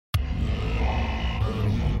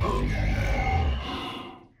Hello,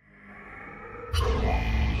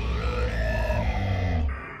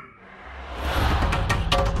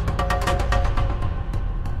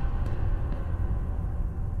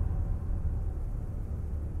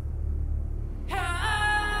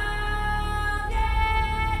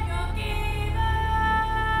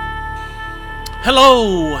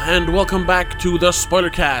 and welcome back to the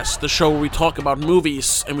Spoilercast, the show where we talk about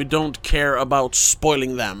movies and we don't care about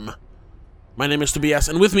spoiling them. My name is Tobias,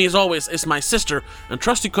 and with me as always is my sister and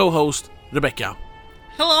trusty co-host, Rebecca.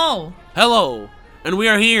 Hello! Hello! And we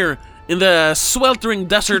are here in the sweltering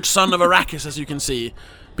desert sun of Arrakis, as you can see,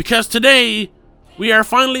 because today we are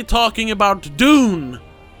finally talking about Dune,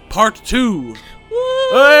 Part 2.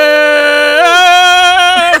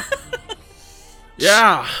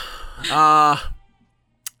 Yeah.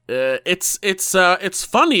 It's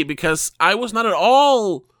funny because I was not at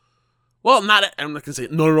all. Well, I'm not gonna say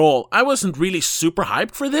not at all. I wasn't really super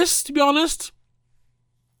hyped for this, to be honest.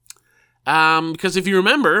 Because if you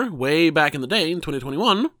remember, way back in the day, in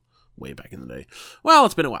 2021, way back in the day. Well,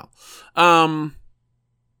 it's been a while.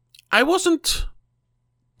 I wasn't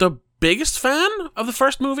the biggest fan of the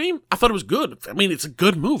first movie. I thought it was good. I mean, it's a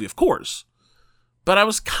good movie, of course. But I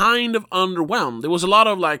was kind of underwhelmed. There was a lot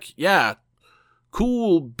of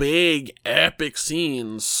cool, big, epic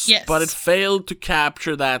scenes. Yes. But it failed to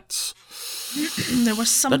capture that. There was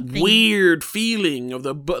something. That weird feeling of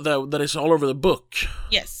that is all over the book.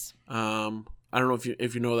 Yes. I don't know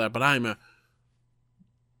if you know that, but I'm a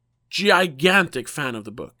gigantic fan of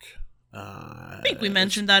the book. I think we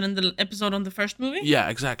mentioned that in the episode on the first movie. Yeah,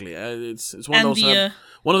 exactly. It's one of those.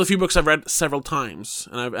 One of the few books I've read several times,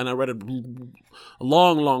 and I read it a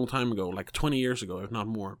long time ago, like 20 years ago, if not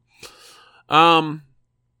more.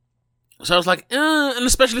 So I was like, and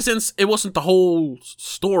especially since it wasn't the whole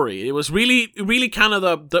story, it was really kind of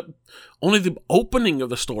the only the opening of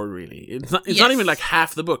the story. Really, it's not even like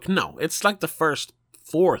half the book. No, it's like the first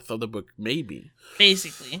fourth of the book, maybe.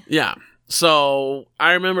 Basically, yeah. So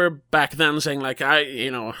I remember back then saying I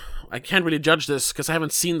can't really judge this because I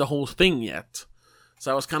haven't seen the whole thing yet.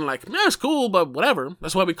 So I was kind of like, it's cool, but whatever.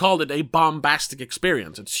 That's why we called it a bombastic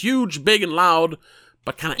experience. It's huge, big, and loud,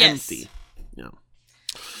 but kind of empty. Yeah.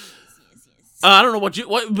 I don't know but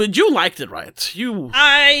you liked it, right?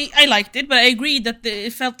 I liked it, but I agree that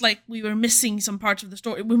it felt like we were missing some parts of the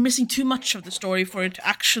story. We're missing too much of the story for it to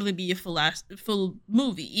actually be a full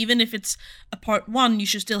movie. Even if it's a part one, you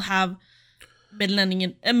should still have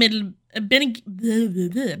beginning, middle, and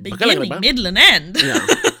end. Yeah.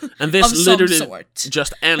 And this literally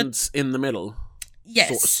just ends in the middle.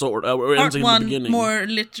 Yes. Or part ends in one, the beginning.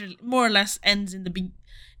 more or less ends in the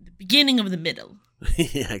beginning of the middle.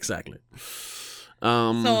 Yeah, exactly.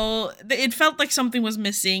 So it felt like something was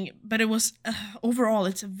missing, but it was overall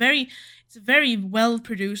it's a very well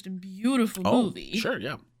produced and beautiful movie. Sure,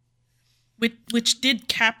 yeah. Which did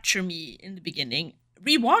capture me in the beginning.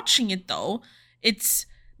 Rewatching it though, it's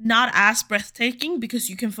not as breathtaking because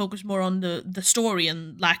you can focus more on the story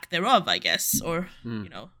and lack thereof, I guess, or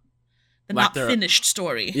the not finished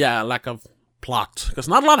story. Yeah, lack of plot, because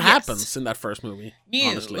not a lot happens in that first movie.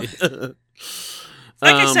 Honestly.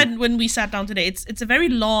 Like I said when we sat down today, it's a very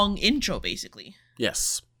long intro, basically.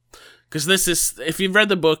 Yes, because this is, if you've read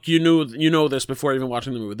the book, you know this before even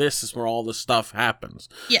watching the movie. This is where all the stuff happens.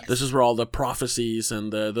 Yes, this is where all the prophecies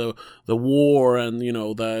and the war and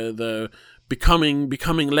the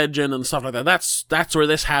becoming legend and stuff like that. That's where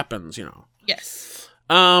this happens. Yes.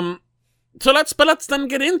 So let's then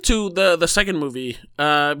get into the second movie.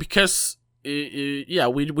 Because we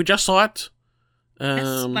just saw it.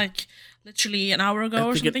 Yes, literally an hour ago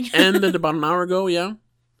or something. It ended about an hour ago, yeah.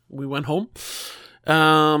 We went home. So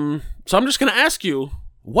I'm just going to ask you,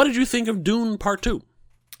 what did you think of Dune Part 2?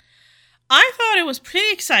 I thought it was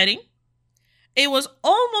pretty exciting. It was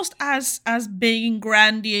almost as big and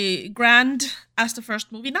grand as the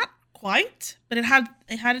first movie. Not quite, but it had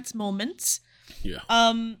its moments. Yeah.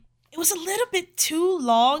 It was a little bit too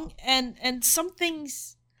long and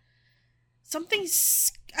something's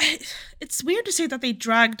it's weird to say that they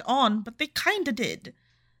dragged on, but they kind of did.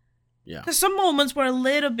 Yeah. Because some moments were a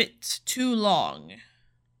little bit too long,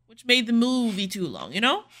 which made the movie too long,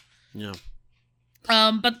 Yeah.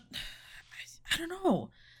 But I don't know.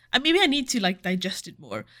 Maybe I need to digest it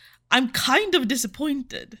more. I'm kind of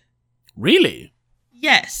disappointed. Really?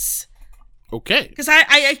 Yes. Okay. Because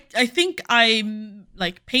I think I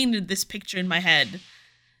painted this picture in my head,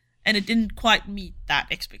 and it didn't quite meet that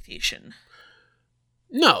expectation.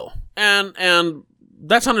 No, and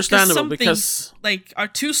that's understandable some because things, are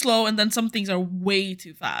too slow, and then some things are way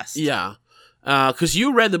too fast. Yeah, Because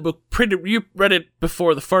you read the book you read it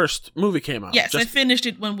before the first movie came out. Yes, I finished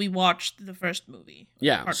it when we watched the first movie.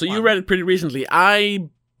 Yeah, so one. you read it pretty recently. I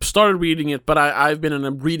started reading it, but I've been in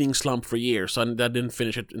a reading slump for years, so I didn't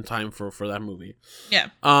finish it in time for that movie. Yeah.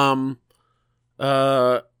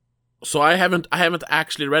 So I haven't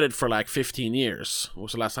actually read it for like 15 years.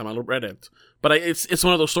 Was the last time I read it. But it's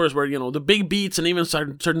one of those stories where, the big beats and even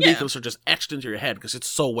certain details are just etched into your head because it's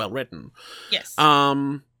so well written. Yes.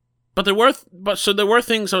 But there were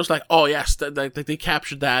things I was like, oh yes, they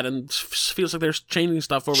captured that, and it feels like they're changing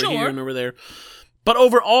stuff over here and over there. But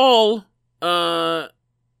overall, yeah,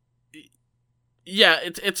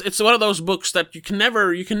 it's one of those books that you can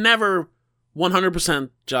never 100%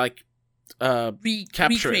 like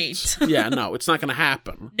capture recreate. it. Yeah, no, it's not going to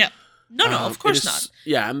happen. No, of course not.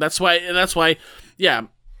 Yeah, and that's why, yeah,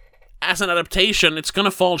 as an adaptation, it's going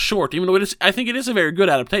to fall short, even though I think it is a very good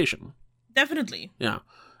adaptation. Definitely. Yeah.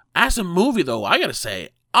 As a movie, though, I gotta say,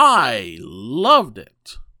 I loved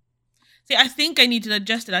it. See, I think I need to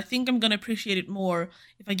digest it. I think I'm going to appreciate it more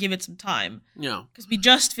if I give it some time. Yeah. Because we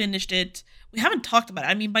just finished it. We haven't talked about it.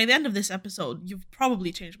 I mean, by the end of this episode, you've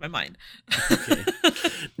probably changed my mind. Okay.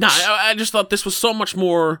 No, I just thought this was so much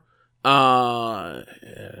more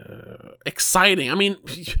exciting. I mean,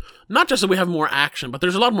 not just that we have more action, but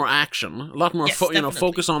there's a lot more action, a lot more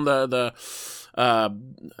focus on the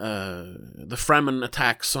Fremen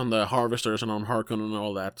attacks on the harvesters and on Harkonnen and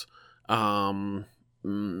all that.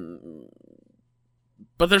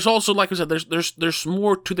 But there's also, like I said, there's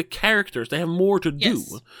more to the characters. They have more to do.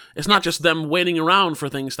 Yes. It's not just them waiting around for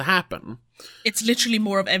things to happen. It's literally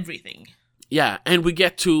more of everything. Yeah, and we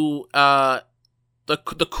get to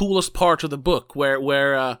the coolest part of the book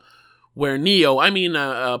where Paul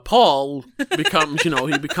becomes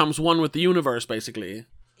he becomes one with the universe basically.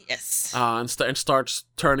 Yes. And starts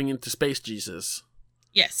turning into Space Jesus.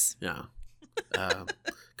 Yes. Yeah.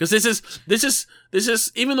 Because this is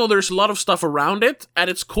even though there's a lot of stuff around it, at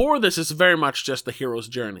its core, this is very much just the hero's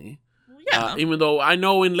journey. Yeah. Even though I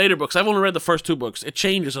know in later books, I've only read the first 2 books, it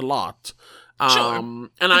changes a lot. Sure. And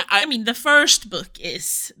I mean, the first book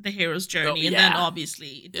is the hero's journey, and then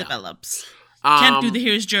obviously it develops. Can't do the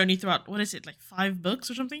hero's journey throughout, what is it, like 5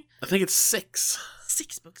 books or something? I think it's 6.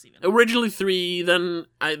 6 books even. Originally 3, then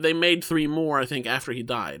they made 3 more, I think, after he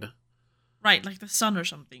died. Right, like the son or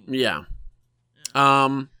something. Yeah.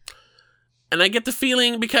 And I get the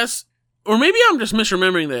feeling because, or maybe I'm just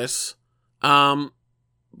misremembering this,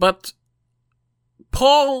 but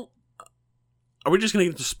Paul, are we just going to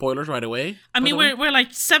get into spoilers right away? I mean, we're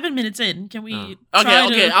like 7 minutes in. Can we try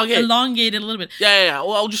to elongate it a little bit? Yeah.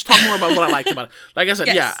 Well, I'll just talk more about what I liked about it. Like I said,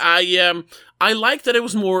 yes. I liked that it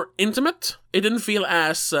was more intimate. It didn't feel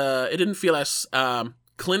as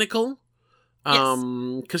clinical.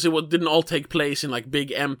 Because it didn't all take place in like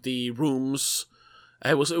big empty rooms.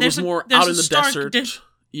 It was more out in the desert.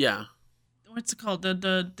 Yeah. What's it called?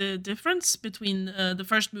 The difference between the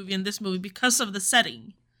first movie and this movie because of the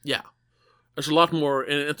setting. Yeah. There's a lot more.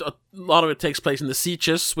 A lot of it takes place in the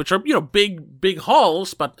sieges, which are big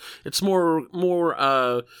halls, but it's more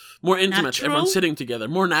intimate. Natural? Everyone's sitting together,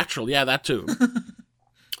 more natural. Yeah, that too.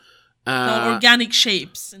 Organic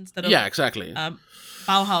shapes instead of exactly.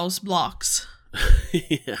 Bauhaus blocks.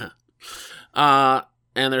 Yeah.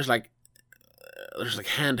 And there's like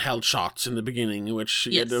handheld shots in the beginning, which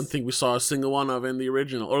I don't think we saw a single one of in the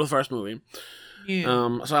original or the first movie.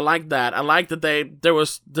 Yeah. So I like that. I like that there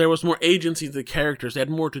was more agency to the characters. They had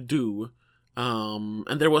more to do,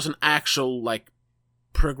 and there was an actual like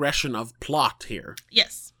progression of plot here.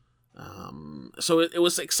 Yes. So it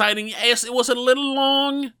was exciting. Yes, it was a little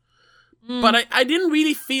long, but I didn't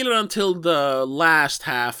really feel it until the last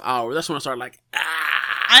half hour. That's when I started like,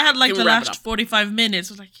 I had like the last 45 minutes.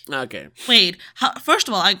 I was like, okay. Wait, first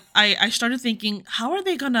of all, I started thinking, how are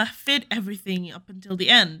they gonna fit everything up until the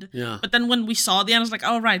end? Yeah. But then when we saw the end, I was like,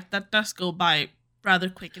 oh right, that does go by rather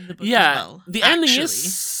quick in the book as well. The ending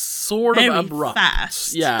is sort of abrupt.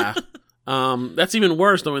 Fast. Yeah. That's even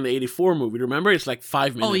worse though in the 84 movie. Remember, it's like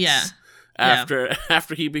 5 minutes. Oh yeah. After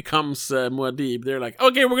he becomes Muad'Dib, they're like,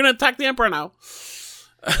 okay, we're gonna attack the Emperor now.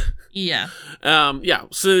 Yeah.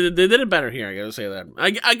 So they did it better here. I gotta say that.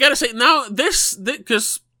 I gotta say now this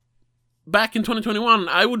because back in 2021,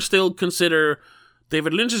 I would still consider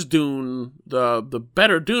David Lynch's Dune the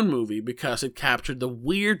better Dune movie because it captured the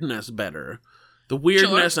weirdness better, the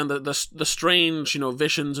weirdness and the strange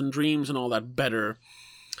visions and dreams and all that better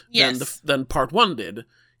than Part 1 did.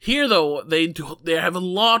 Here though, they have a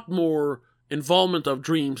lot more involvement of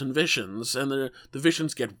dreams and visions, and the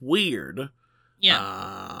visions get weird.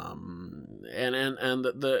 Yeah. And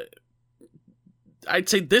I'd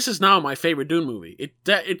say this is now my favorite Dune movie.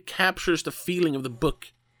 It captures the feeling of the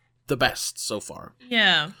book the best so far.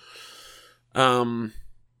 Yeah. So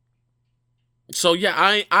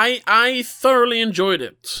yeah, I thoroughly enjoyed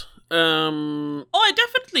it. I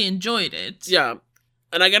definitely enjoyed it. Yeah.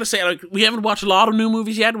 And I gotta say, like, we haven't watched a lot of new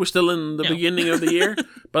movies yet. We're still in the beginning of the year.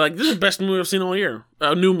 But, like, this is the best movie I've seen all year.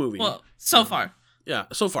 New movie. Well, so far. Yeah,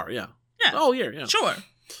 so far, yeah. Yeah. All year, yeah. Sure.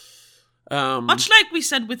 Much like we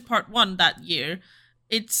said with part 1 that year,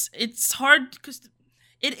 it's hard because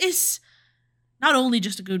it is not only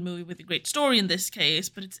just a good movie with a great story in this case,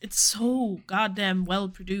 but it's so goddamn well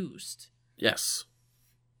produced. Yes.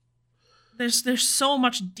 There's so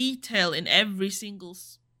much detail in every single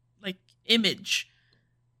like image.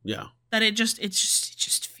 Yeah. That it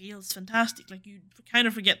just feels fantastic. Like you kind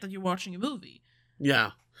of forget that you're watching a movie.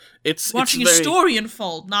 Yeah. It's watching a story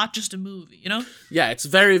unfold, not just a movie, you know? Yeah, it's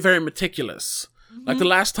very, very meticulous. Mm-hmm. Like the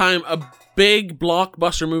last time a big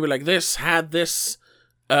blockbuster movie like this had this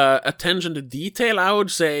attention to detail, I would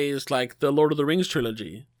say is like the Lord of the Rings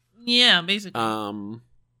trilogy. Yeah, basically. Or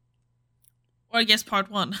I guess part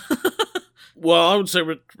 1. Well, I would say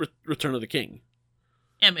Return of the King.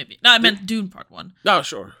 Yeah, maybe. No, I meant Dune Part 1. Oh,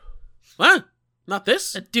 sure. What? Not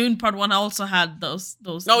this? Dune Part 1 also had those.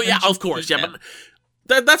 Oh, yeah, of course. Yeah,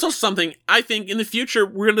 but that's also something I think in the future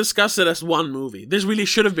we're going to discuss it as one movie. This really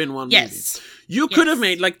should have been one movie. You could have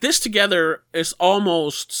made, like, this together is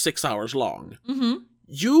almost 6 hours long. Mm-hmm.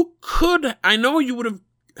 You could, I know you would have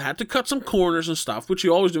had to cut some corners and stuff, which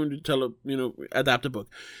you always do when you adapt a book.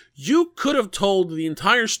 You could have told the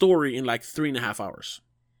entire story in like 3.5 hours.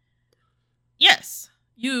 Yes.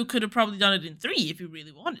 You could have probably done it in 3 if you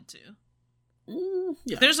really wanted to.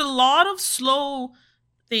 Yeah. There's a lot of slow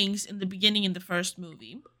things in the beginning in the first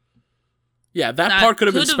movie. Yeah, that part could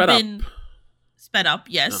have been sped up. Sped up,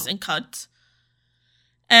 yes, and cut.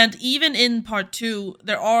 And even in part 2,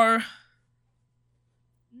 there are...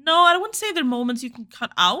 No, I wouldn't say there are moments you can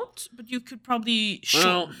cut out, but you could probably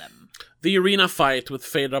shorten them. The arena fight with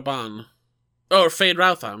Fade Raban. Or Fade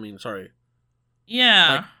Rautha, I mean, sorry.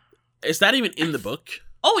 Yeah. Like, is that even in the book?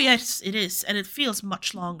 Oh, yes, it is. And it feels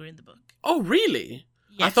much longer in the book. Oh, really?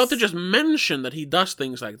 Yes. I thought they just mentioned that he does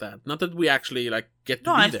things like that. Not that we actually, like, get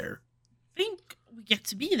to be there. I think we get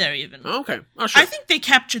to be there, even. Oh, okay. Oh, sure. I think they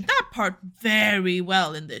captured that part very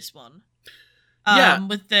well in this one.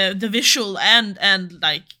 With the visual and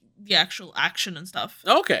like, the actual action and stuff.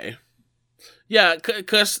 Okay. Yeah,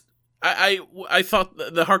 because I thought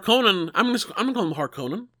the Harkonnen... I'm gonna call him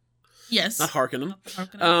Harkonnen. Yes. Not Harkonnen.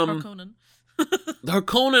 Harkonnen. The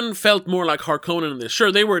Harkonnen felt more like Harkonnen in this.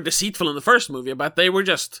 Sure, they were deceitful in the first movie, but they were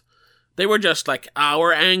just like,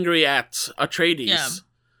 we're angry at Atreides. Yeah.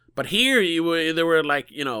 But here, they were like,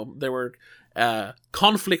 there were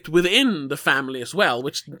conflict within the family as well,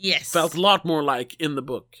 which felt a lot more like in the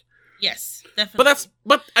book. Yes, definitely.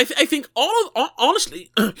 But I think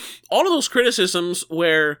honestly, all of those criticisms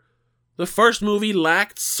where the first movie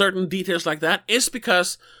lacked certain details like that is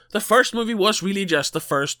because the first movie was really just the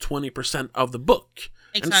first 20% of the book.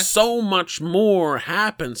 Exactly. And so much more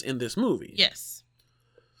happens in this movie. Yes.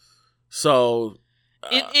 So...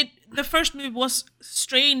 the first movie was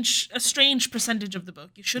a strange percentage of the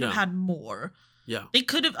book. You should have had more. Yeah. They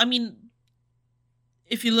could have, I mean...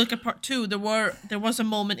 If you look at part 2, there was a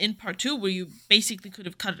moment in part 2 where you basically could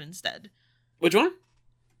have cut it instead. Which one?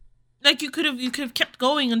 Like you could have kept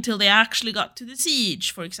going until they actually got to the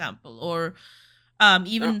siege, for example, or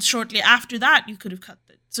shortly after that you could have cut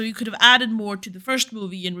it. So you could have added more to the first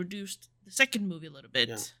movie and reduced the second movie a little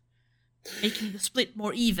bit, making the split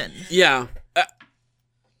more even. Yeah.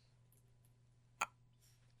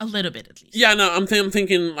 A little bit at least. Yeah, no, I'm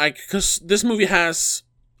thinking like because this movie has.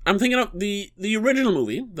 I'm thinking of the original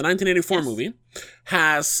movie, the 1984 movie,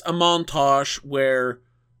 has a montage where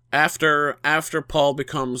after Paul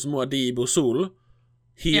becomes Muad'Dib Usul,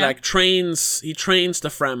 he trains the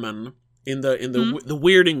Fremen in the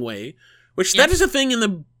weirding way, which that is a thing in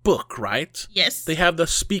the book, right? Yes. They have the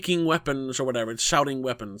speaking weapons or whatever, it's shouting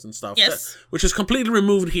weapons and stuff. Yes. Which is completely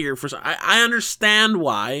removed here for I understand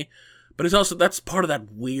why, but it's also that's part of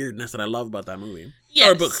that weirdness that I love about that movie.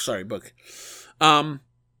 Yes. Or book.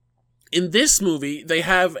 In this movie, they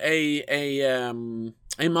have a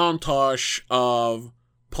montage of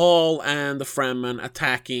Paul and the Fremen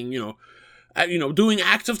attacking, doing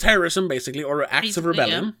acts of terrorism, basically, or acts of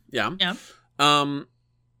rebellion. Yeah. And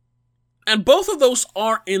both of those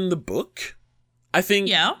are in the book, I think.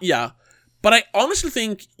 Yeah. But I honestly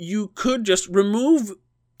think you could just remove...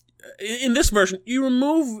 In this version, you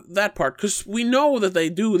remove that part because we know that they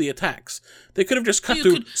do the attacks. They could have just cut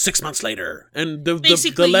to 6 months later, and the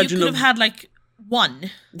legend you could have had like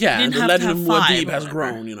one. Yeah, You and didn't the have legend to of have five Muad'Dib or has whatever.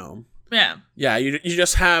 grown, you know. Yeah. Yeah, you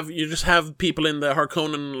just have people in the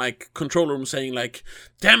Harkonnen like control room saying like,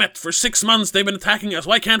 "Damn it! For 6 months they've been attacking us.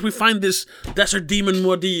 Why can't we find this desert demon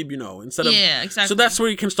Muad'Dib?" You know, instead of exactly. So that's where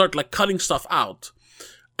you can start like cutting stuff out,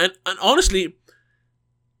 and honestly,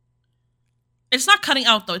 It's not cutting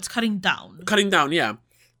out though; it's cutting down. cutting down. Yeah,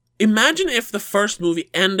 imagine if the first movie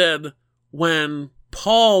ended when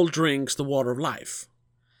Paul drinks the water of life,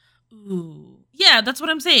 Ooh, yeah, that's what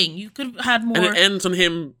I'm saying. You could have had more. and it ends on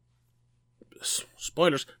him.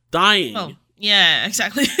 Spoilers, dying. Oh, yeah,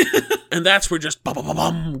 exactly. And that's where just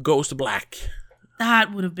bum goes to black.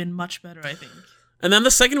 That would have been much better, I think. And then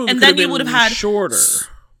the second movie And could then have you been would have had shorter.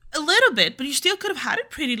 A little bit, but you still could have had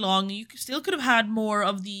it pretty long. You still could have had more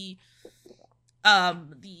of the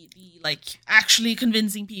like actually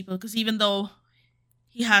convincing people, because even though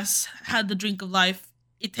he has had the drink of life,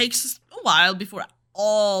 it takes a while before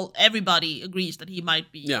everybody agrees that he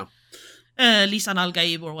might be Lisan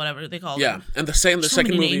Al-Gaib or whatever they call him. And the second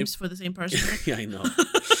many movie names for the same person. yeah, I know.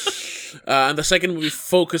 And the second movie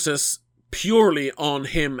focuses purely on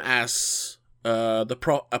him as a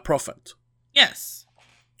prophet. Yes,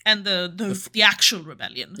 and the actual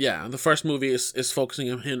rebellion. Yeah, and the first movie is focusing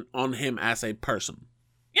on him as a person.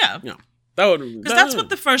 Yeah, that would because that's what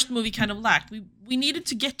the first movie kind of lacked. We needed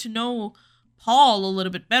to get to know Paul a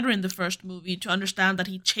little bit better in the first movie to understand that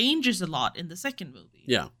he changes a lot in the second movie.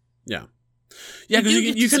 Yeah, because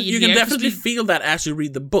you can definitely feel that as you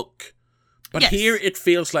read the book, but here it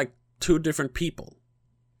feels like two different people.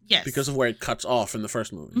 Yes, because of where it cuts off in the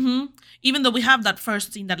first movie. Mm-hmm. Even though we have that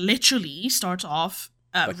first scene that literally starts off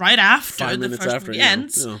right after the first movie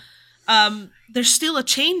ends, there's still a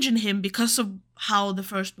change in him because of how the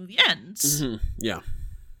first movie ends. Mm-hmm. Yeah,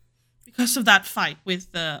 because of that fight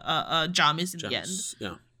with Jamis in the end.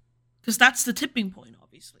 Yeah, because that's the tipping point.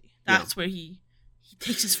 Obviously, that's where he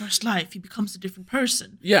takes his first life. He becomes a different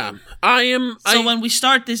person. Yeah, when we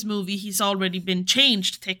start this movie, he's already been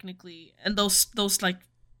changed technically, and those like,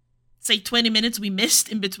 say 20 minutes we missed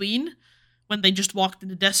in between when they just walked in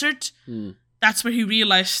the desert. That's where he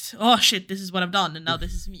realized, oh shit, this is what I've done, and now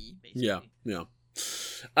this is me. Basically.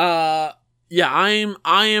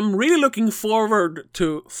 I am really looking forward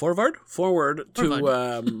to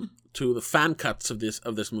to the fan cuts of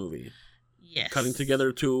this movie. Yes, cutting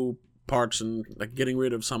together two parts and like getting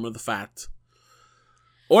rid of some of the fat.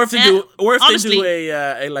 Or if they do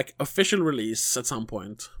a like official release at some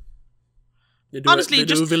point. They do a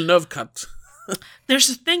Villeneuve cut. There's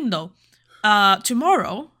a thing though.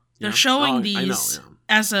 Tomorrow they're showing these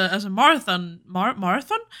as a marathon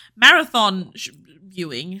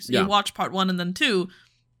viewing. So you watch part 1 and then 2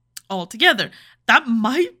 all together. That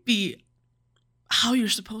might be how you're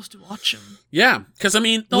supposed to watch them. Yeah, because I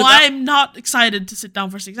mean, though I'm not excited to sit down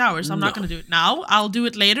for 6 hours. So I'm not going to do it now. I'll do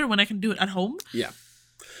it later when I can do it at home. Yeah.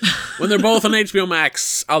 When they're both on HBO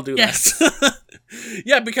Max, I'll do that.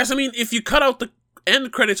 Yeah, because I mean, if you cut out the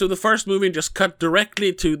end credits of the first movie and just cut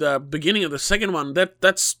directly to the beginning of the second one,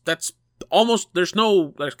 that's almost there's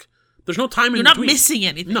no time in between. You're not missing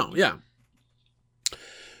anything. No, yeah.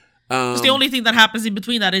 The only thing that happens in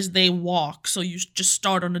between that is they walk, so you just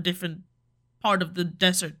start on a different part of the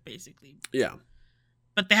desert, basically. Yeah.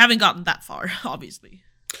 But they haven't gotten that far, obviously.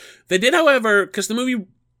 They did, however, because the movie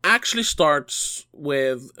actually starts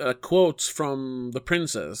with quotes from the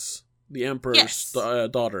princess, the emperor's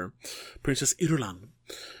daughter, Princess Irulan.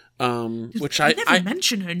 Which I never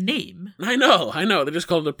mention her name. I know. They just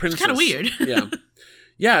call her the princess. It's kind of weird. Yeah.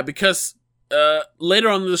 Yeah, because later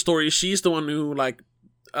on in the story, she's the one who, like,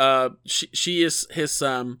 she is his,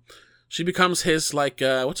 she becomes his, like,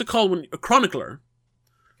 what's it called? A chronicler.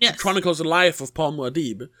 Yes. She chronicles the life of Paul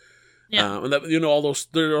Muad'Dib. Yeah. And that,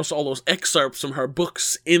 there's all those excerpts from her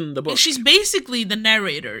books in the book. She's basically the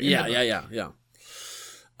narrator. Yeah.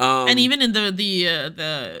 And even in the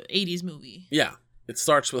 80s movie. Yeah. It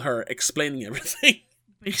starts with her explaining everything.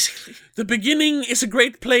 Basically. The beginning is a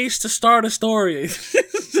great place to start a story.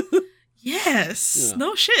 Yes. Yeah.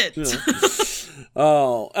 No shit. Yeah.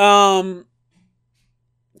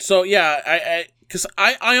 So yeah, because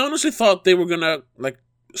I honestly thought they were gonna like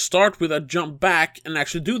start with a jump back and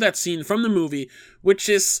actually do that scene from the movie, which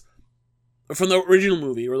is from the original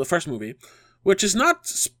movie or the first movie, which is not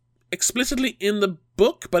explicitly in the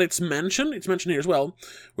book, but it's mentioned. It's mentioned here as well,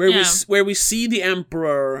 where we see the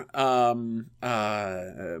Emperor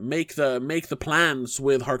make the plans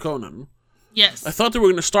with Harkonnen. Yes. I thought they were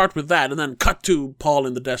going to start with that and then cut to Paul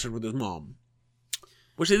in the desert with his mom,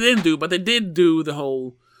 which they didn't do, but they did do the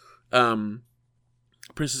whole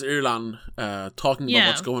Princess Irulan talking about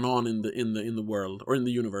what's going on in the world or in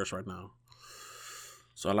the universe right now.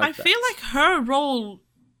 So I like I that. feel like her role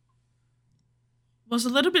was a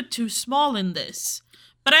little bit too small in this.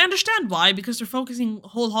 But I understand why, because they're focusing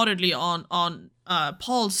wholeheartedly on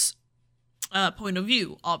Paul's point of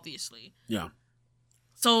view, obviously. Yeah.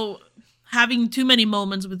 So having too many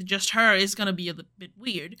moments with just her is going to be a bit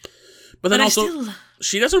weird. But then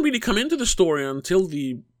she doesn't really come into the story until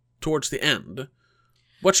towards the end.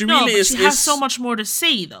 What she really is... she has so much more to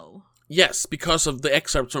say, though. Yes, because of the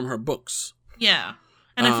excerpts from her books. Yeah.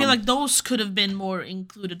 And I feel like those could have been more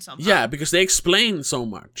included somehow. Yeah, because they explain so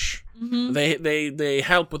much. Mm-hmm. They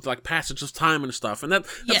help with like passage of time and stuff, and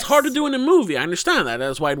that's hard to do in a movie. I understand that.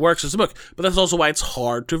 That's why it works as a book, but that's also why it's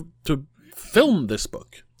hard to film this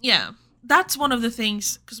book. Yeah, that's one of the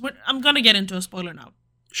things. Because I'm gonna get into a spoiler now.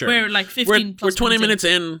 Sure, we're like 15. We're 20 minutes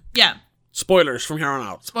in. Yeah. Spoilers from here on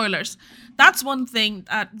out. Spoilers. That's one thing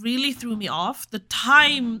that really threw me off. The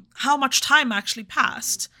time, how much time actually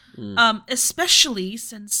passed. Especially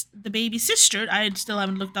since the baby sister, I still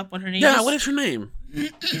haven't looked up what her name is. Yeah, what is her name?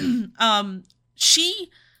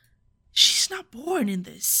 She's not born in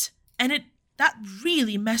this. And that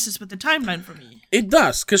really messes with the timeline for me. It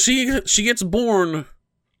does, because she gets born...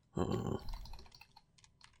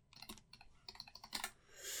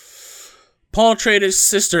 Paul Atreides'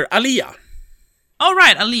 sister, Aliyah. Oh,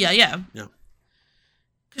 right, Aliyah, yeah. Yeah.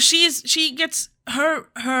 She gets...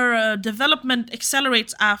 Her development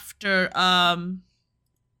accelerates after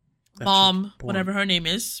Mom, whatever her name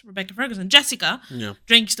is, Rebecca Ferguson, Jessica,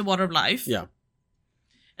 drinks the water of life. Yeah.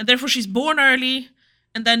 And therefore she's born early,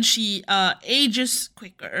 and then she ages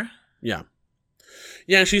quicker. Yeah.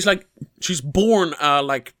 Yeah, she's born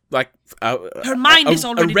her mind is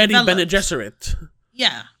already ready developed. Bene Gesserit.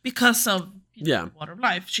 Yeah, because of water of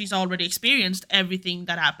life. She's already experienced everything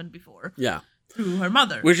that happened before. Yeah. Through her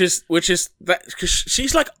mother. Which is that, because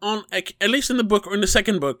she's like on, at least in the book, or in the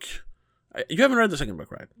second book. You haven't read the second book,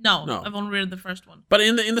 right? No, I've only read the first one. But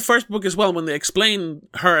in the first book as well, when they explain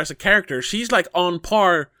her as a character, she's like on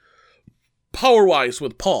par, power-wise,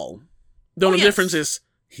 with Paul. The only difference is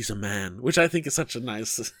he's a man, which I think is such a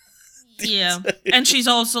nice... Yeah, and she's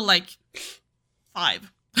also like 5.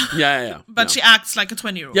 Yeah. But she acts like a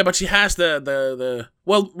 20-year-old. Yeah, but she has the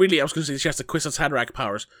well, really, I was going to say she has the Kwisatz Haderach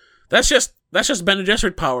powers. That's just Bene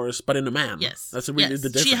Gesserit powers, but in a man. Yes. That's really the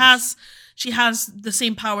difference. She has the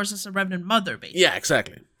same powers as a Revenant Mother, basically. Yeah,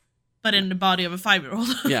 exactly. But in the body of a 5-year-old.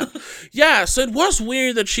 Yeah, so it was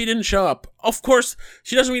weird that she didn't show up. Of course,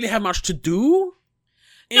 she doesn't really have much to do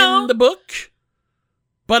in the book.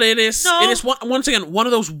 But it is once again one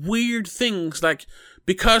of those weird things, like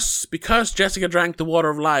because Jessica drank the water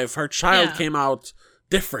of life, her child came out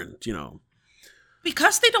different,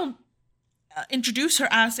 Because they don't introduce her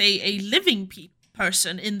as a living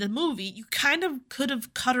person in the movie, you kind of could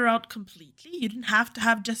have cut her out completely. You didn't have to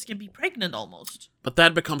have Jessica be pregnant almost. But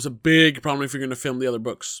that becomes a big problem if you're going to film the other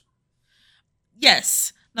books.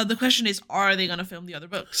 Yes. Now the question is, are they going to film the other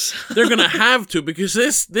books? They're going to have to, because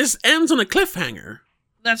this ends on a cliffhanger.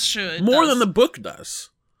 That's true. More than the book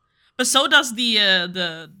does. But so does the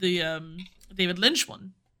David Lynch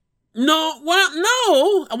one. No,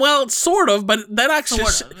 sort of, but that actually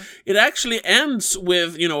it actually ends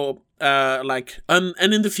with and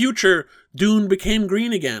in the future Dune became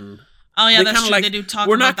green again. Oh yeah, that's true. They do talk about that.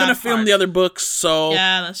 We're not going to film the other books, so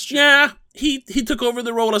yeah, that's true. Yeah, he took over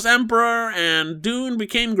the role as Emperor, and Dune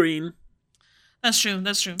became green. That's true.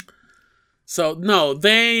 So no,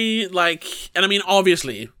 they and I mean,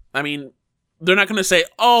 obviously, they're not going to say,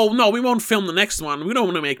 "Oh no, we won't film the next one. We don't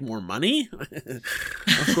want to make more money."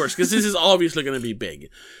 Of course, because this is obviously going to be big.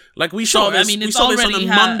 Like we saw this. We saw this on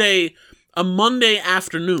a Monday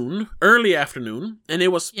afternoon, early afternoon, and it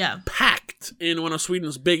was packed in one of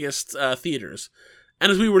Sweden's biggest theaters.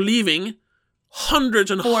 And as we were leaving,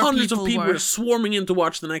 hundreds and hundreds of people were swarming in to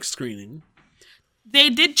watch the next screening. They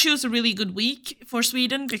did choose a really good week for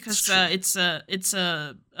Sweden because it's a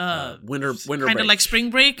winter kind of like spring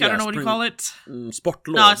break. I don't know what you call it.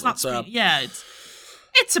 Sportlov. No, it's not spring.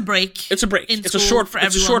 It's a break. It's a break. It's a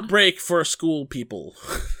short break for school people.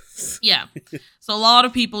 Yeah. So a lot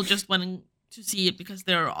of people just went to see it because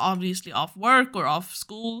they're obviously off work or off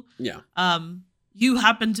school. Yeah. You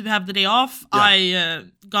happen to have the day off. Yeah. I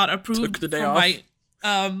got approved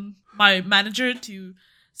from my manager to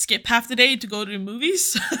skip half the day to go to the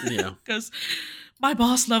movies. Yeah. Because my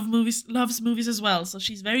boss loves movies as well, so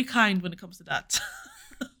she's very kind when it comes to that.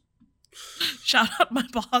 Shout out my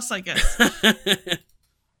boss, I guess.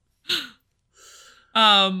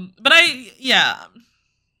 But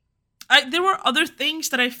there were other things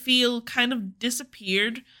that I feel kind of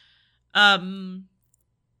disappeared. I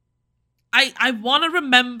want to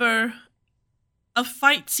remember a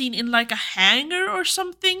fight scene in like a hangar or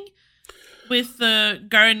something with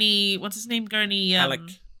Gurney. What's his name? Gurney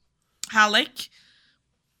Halleck.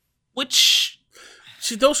 Which.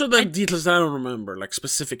 See, those are the details that I don't remember, like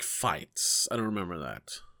specific fights. I don't remember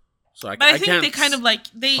that. So I think they kind of like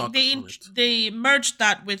they merged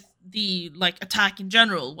that with the like attack in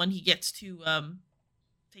general when he gets to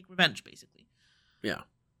take revenge, basically. Yeah.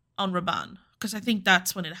 On Raban, because I think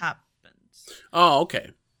that's when it happens. Oh,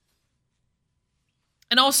 okay.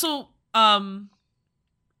 And also,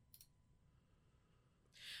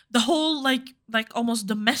 the whole like almost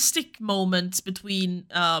domestic moments between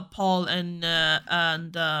Paul and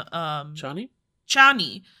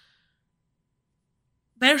Chani.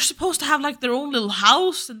 They're supposed to have like their own little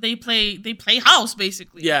house, and they play house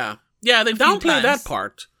basically. Yeah, they downplay that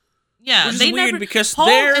part. Yeah, which is they weird because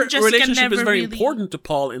their relationship is very important to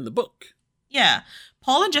Paul in the book. Yeah,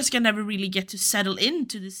 Paul and Jessica never really get to settle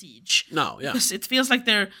into the siege. No, yeah, because it feels like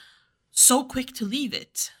they're so quick to leave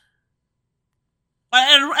it.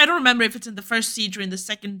 I don't remember if it's in the first siege or in the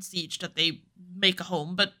second siege that they make a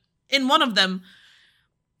home, but in one of them,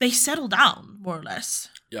 they settle down more or less.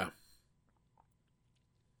 Yeah.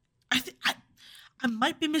 I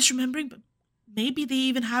might be misremembering, but maybe they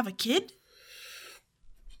even have a kid?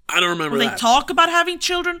 I don't remember that. They talk about having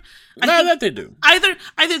children? That they do. Either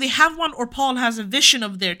they have one or Paul has a vision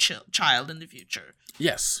of their child in the future.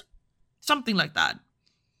 Yes. Something like that.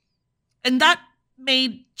 And that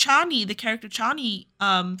made Chani, the character Chani,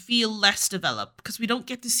 feel less developed because we don't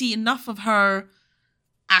get to see enough of her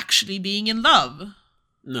actually being in love.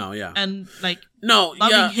 No, yeah. And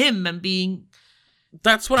loving him and being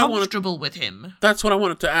comfortable with him. That's what I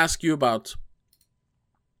wanted to ask you about.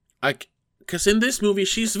 Like, because in this movie,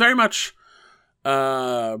 she's very much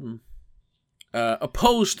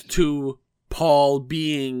opposed to Paul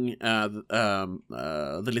being the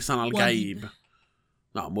Lisan al-Gaib.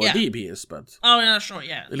 No, Muad'Dib he is, but... Oh, yeah, sure,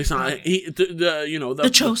 yeah. Lisan, the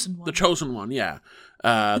chosen one. The chosen one, yeah.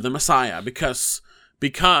 The Messiah, because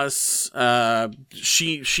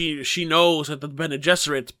she knows that the Bene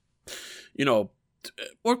Gesserit,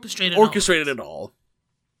 orchestrated it all.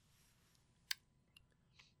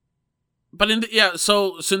 But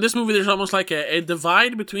so in this movie, there's almost like a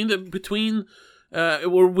divide between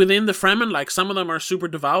or within the Fremen. Like some of them are super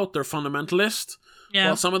devout, they're fundamentalist. Yeah.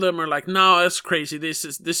 While some of them are like, no, that's crazy. This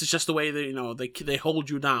is just the way they hold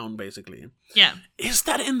you down, basically. Yeah. Is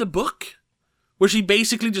that in the book? Where she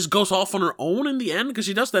basically just goes off on her own in the end? Because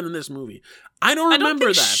she does that in this movie. I don't remember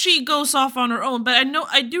that. She goes off on her own, but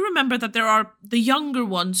I do remember that there are the younger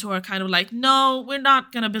ones who are kind of like, no, we're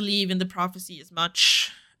not going to believe in the prophecy as much.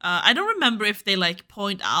 I don't remember if they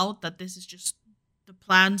point out that this is just the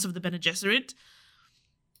plans of the Bene Gesserit.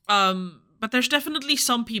 But there's definitely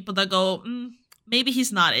some people that go, maybe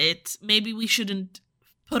he's not it. Maybe we shouldn't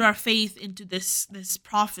put our faith into this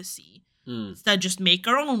prophecy. Instead, just make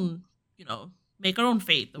our own, make our own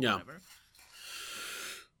faith or whatever.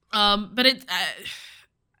 But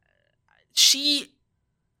she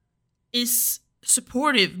is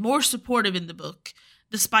more supportive in the book,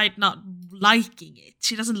 despite not liking it.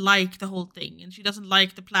 She doesn't like the whole thing, and she doesn't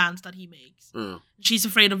like the plans that he makes. She's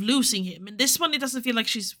afraid of losing him. In this one, it doesn't feel like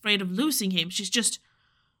she's afraid of losing him. She's just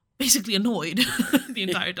basically annoyed the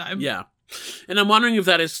entire time. Yeah. And I'm wondering if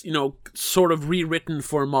that is, sort of rewritten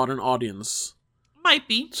for a modern audience. Might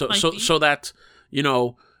be. So that,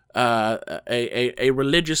 a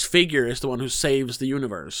religious figure is the one who saves the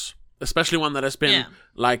universe. Especially one that has been,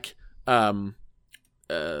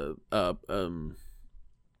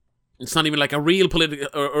 it's not even like a real political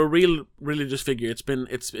or a real religious figure. It's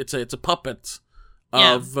a puppet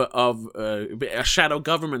of a shadow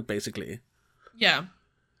government, basically. Yeah.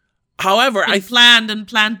 However, planned and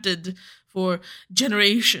planted for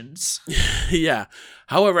generations. Yeah.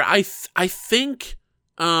 However, I think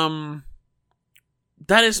that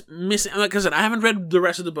is missing. Like I said, I haven't read the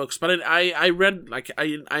rest of the books, but I read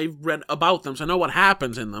I read about them, so I know what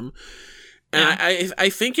happens in them. And I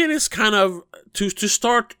think it is kind of to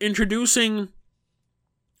start introducing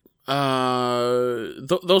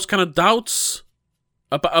those kind of doubts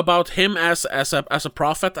about him as a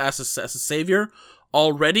prophet, as a savior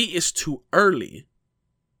already is too early.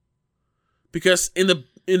 Because in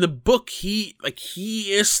the book he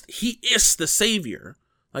is the savior.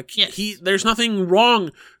 There's nothing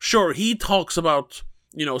wrong. Sure, he talks about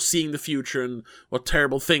seeing the future and what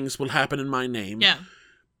terrible things will happen in my name. Yeah.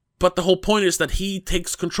 But the whole point is that he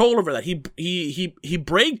takes control over that. He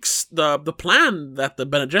breaks the plan that the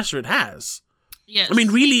Bene Gesserit has. Yes. I mean,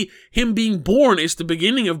 really, him being born is the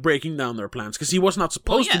beginning of breaking down their plans, because he was not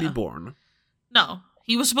supposed to be born. No,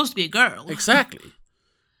 he was supposed to be a girl. Exactly.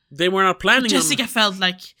 they were not planning Jessica felt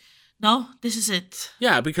like, no, this is it.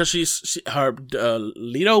 Yeah, because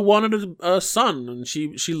Leto wanted a son, and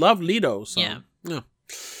she loved Leto. So, yeah.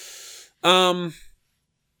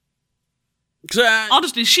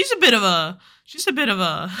 Honestly, she's a bit of a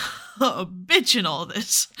a bitch in all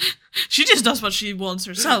this. She just does what she wants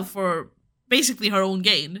herself for basically her own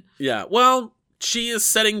gain. Yeah, well, she is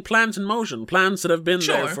setting plans in motion, plans that have been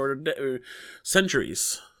there for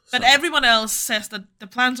centuries. But everyone else says that the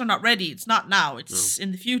plans are not ready. It's not now. It's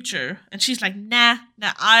in the future. And she's like, nah,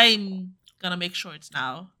 I'm gonna make sure it's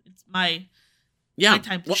now. It's my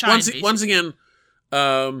time to shine. Once again,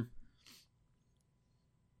 yeah.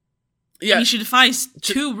 I mean, she defies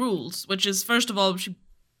two rules, which is, first of all, she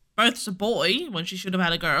births a boy when she should have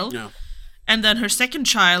had a girl. Yeah. And then her second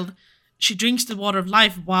child, she drinks the water of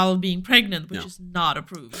life while being pregnant, which is not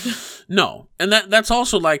approved. No, and that's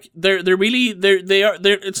also like they are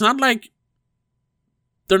it's not like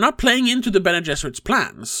they're not playing into the Bene Gesserit's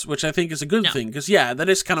plans, which I think is a good thing, because that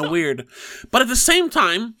is kind of weird. But at the same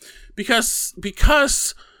time, because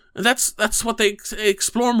that's what they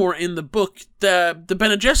explore more in the book. The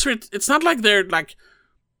Bene Gesserit, it's not like they're not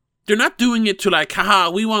doing it to like,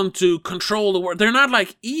 haha, we want to control the world. They're not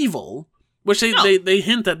like evil. Which they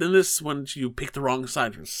hint at in this when you pick the wrong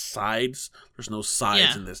side. There's sides. There's no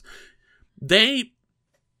sides in this.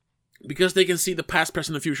 Because they can see the past,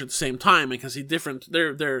 present, and future at the same time and can see different.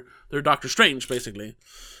 They're Doctor Strange basically.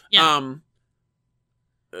 Yeah.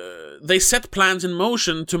 They set plans in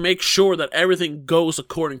motion to make sure that everything goes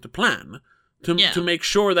according to plan. To make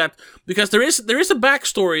sure that, because there is a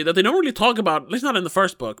backstory that they don't really talk about, at least not in the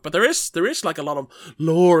first book, but there is like a lot of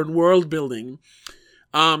lore and world building.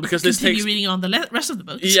 Because this takes reading on the rest of the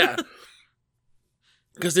books. Yeah,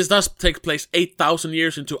 because this does take place 8,000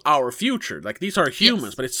 years into our future. Like, these are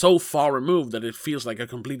humans, but it's so far removed that it feels like a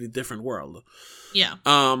completely different world. Yeah.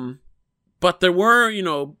 But there were,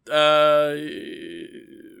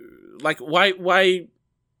 like why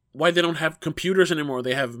they don't have computers anymore?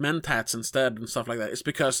 They have mentats instead and stuff like that. It's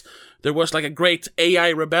because there was like a great AI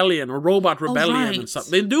rebellion or robot rebellion and stuff.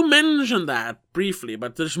 They do mention that briefly,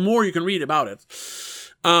 but there's more you can read about it.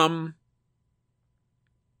 I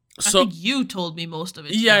think you told me most of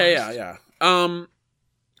it. Yeah. And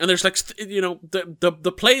there's like,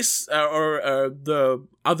 the place or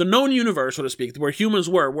the known universe, so to speak, where humans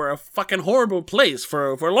were a fucking horrible place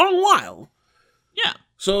for a long while. Yeah.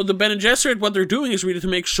 So the Bene Gesserit, what they're doing is really to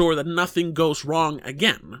make sure that nothing goes wrong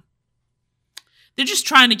again. They're just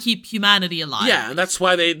trying to keep humanity alive. Yeah, and that's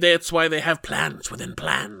why they have plans within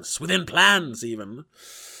plans even.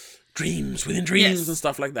 Dreams within dreams and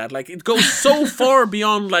stuff like that. Like, it goes so far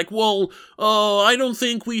beyond like, well, I don't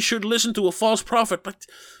think we should listen to a false prophet, but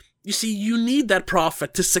you see, you need that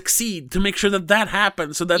prophet to succeed, to make sure that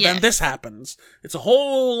happens, so that then this happens. It's a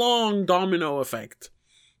whole long domino effect.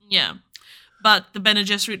 Yeah. But the Bene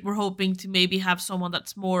Gesserit were hoping to maybe have someone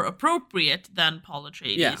that's more appropriate than Paul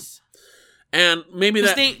Atreides. Yeah. And maybe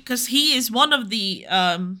because he is one of the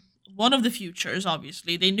futures,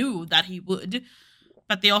 obviously. They knew that he would.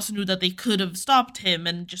 But they also knew that they could have stopped him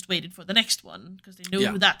and just waited for the next one, because they knew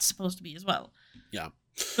who that's supposed to be as well. Yeah.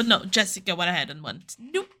 But no, Jessica went ahead and went,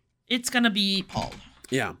 nope, it's gonna be Paul.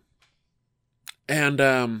 Yeah. And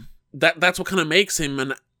that's what kind of makes him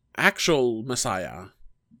an actual messiah.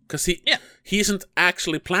 Because he isn't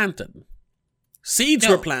actually planted. Seeds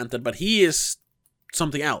were planted, but he is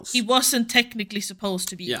something else. He wasn't technically supposed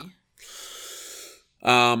to be. Yeah.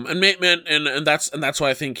 And that's why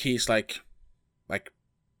I think he's like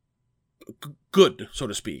good, so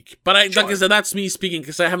to speak. But like I said, that's me speaking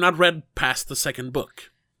because I have not read past the second book,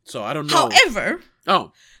 so I don't know. However,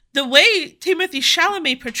 the way Timothée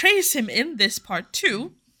Chalamet portrays him in this part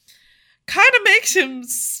 2 kind of makes him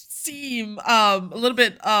seem a little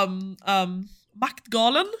bit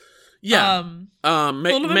machtgalen. Yeah.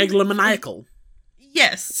 Megalomaniacal.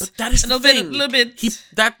 Yes. But that is the thing. A little bit.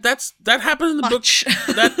 That happens in the book.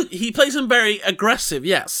 That he plays him very aggressive,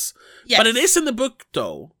 yes. But it is in the book,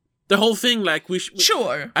 though. The whole thing, like,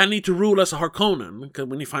 I need to rule as a Harkonnen, because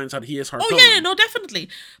when he finds out he is Harkonnen. Oh, yeah, no, definitely.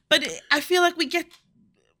 But I feel like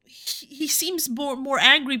he seems more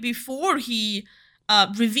angry before he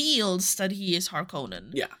reveals that he is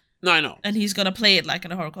Harkonnen. Yeah. No, I know. And he's gonna play it like a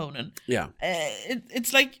Harkonnen. Yeah.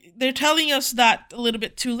 It's like they're telling us that a little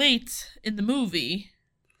bit too late in the movie.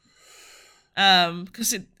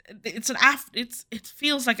 Because it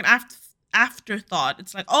feels like an afterthought.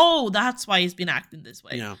 It's like, oh, that's why he's been acting this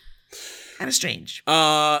way. Yeah. Kind of strange.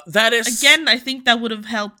 That is... Again, I think that would have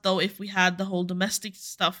helped, though, if we had the whole domestic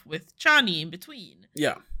stuff with Chani in between.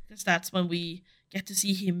 Yeah. Because that's when we get to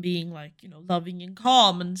see him being, like, loving and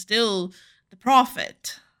calm and still the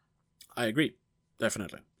prophet. I agree.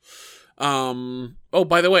 Definitely. Oh,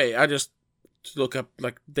 by the way, I just look up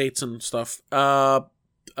like dates and stuff. Frank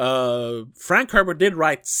Herbert did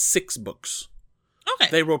write 6 books.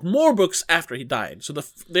 Okay. They wrote more books after he died, so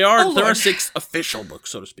there are 6 official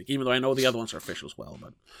books, so to speak. Even though I know the other ones are official as well,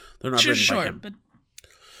 but they're not written by him. But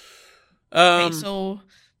okay, so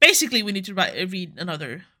basically, we need to read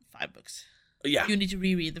another 5 books. Yeah, you need to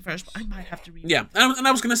reread the first one. I might have to read. Yeah, and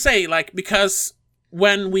I was gonna say like because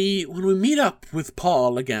when we meet up with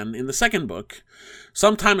Paul again in the second book,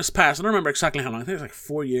 some time has passed. I don't remember exactly how long. I think it's like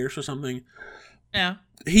 4 years or something. Yeah,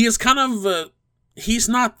 he is kind of. He's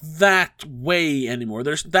not that way anymore.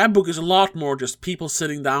 That book is a lot more just people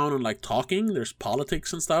sitting down and like talking. There's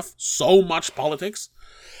politics and stuff. So much politics.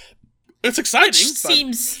 It's exciting.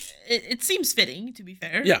 It seems fitting, to be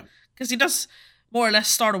fair. Yeah, because he does more or less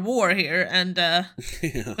start a war here, and yeah.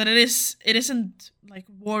 but it isn't like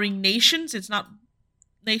warring nations. It's not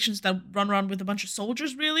nations that run around with a bunch of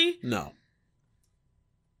soldiers, really. No,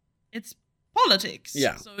 it's politics.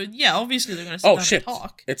 Yeah. So yeah, obviously they're going to sit down and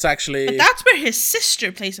talk. It's actually, but that's where his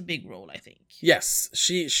sister plays a big role, I think. Yes,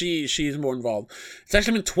 she's more involved. It's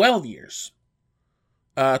actually been 12 years.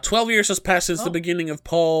 12 years has passed since the beginning of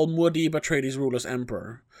Paul Muad'Dib Atreides' rule as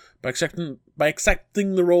emperor. By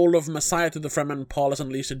accepting the role of Messiah to the Fremen, Paul has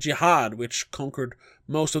unleashed a jihad which conquered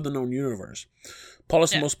most of the known universe. Paul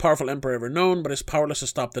is the most powerful emperor ever known, but is powerless to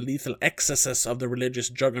stop the lethal excesses of the religious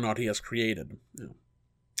juggernaut he has created. Yeah.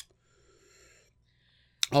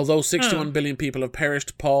 Although 61 billion people have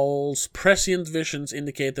perished, Paul's prescient visions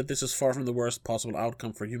indicate that this is far from the worst possible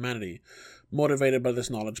outcome for humanity. Motivated by this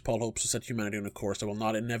knowledge, Paul hopes to set humanity on a course that will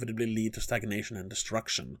not inevitably lead to stagnation and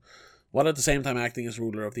destruction, while at the same time acting as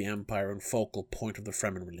ruler of the empire and focal point of the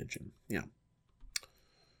Fremen religion. Yeah.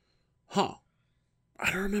 Huh.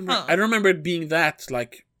 I don't remember. I don't remember it being that,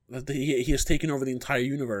 like, that he has taken over the entire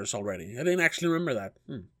universe already. I didn't actually remember that.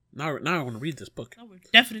 Now I want to read this book. Oh, we're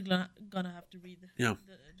definitely gonna have to read the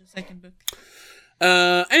second book.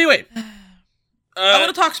 Anyway. I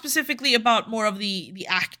want to talk specifically about more of the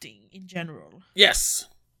acting in general. Yes.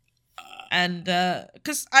 And,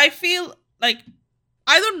 because I feel like,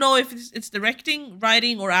 I don't know if it's directing,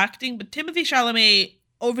 writing, or acting, but Timothée Chalamet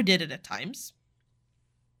overdid it at times.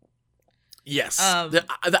 Yes.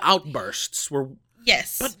 The outbursts were...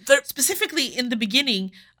 Yes, but specifically in the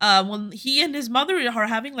beginning, when he and his mother are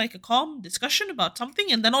having like a calm discussion about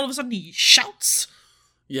something, and then all of a sudden he shouts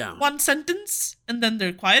one sentence, and then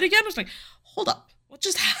they're quiet again. It's like, hold up, what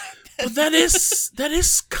just happened? But that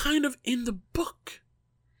is kind of in the book.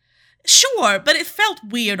 Sure, but it felt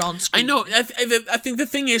weird on screen. I know. I think the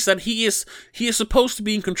thing is that he is supposed to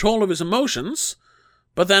be in control of his emotions,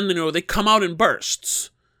 but then they come out in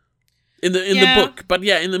bursts. In the book, but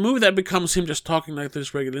in the movie that becomes him just talking like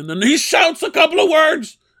this regularly, and then he shouts a couple of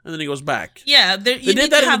words, and then he goes back. Yeah, they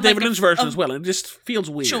did that in the David Lynch version as well, and it just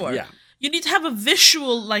feels weird. Sure, yeah. You need to have a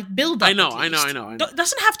visual like build up. I know.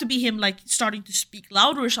 Doesn't have to be him like starting to speak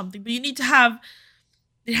louder or something, but you need to have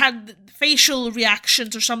facial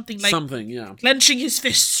reactions or something like clenching his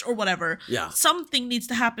fists or whatever. Yeah, something needs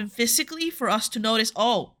to happen physically for us to notice.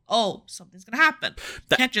 Oh, something's gonna happen.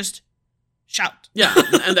 You can't just shout. Yeah,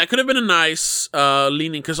 and that could have been a nice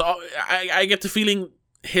leaning, because I get the feeling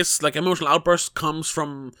his like emotional outburst comes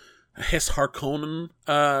from his Harkonnen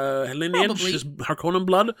lineage, Probably. his Harkonnen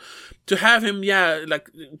blood. To have him,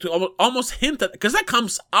 to almost hint at, because that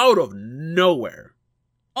comes out of nowhere.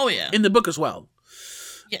 Oh yeah, in the book as well.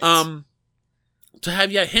 Yes. To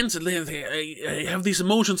have hints at, I have these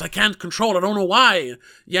emotions I can't control, I don't know why.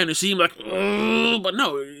 Yeah, and you see him like, but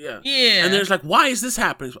no, yeah. And there's like, why is this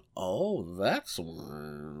happening? Oh, that's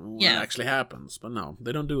why it actually happens. But no,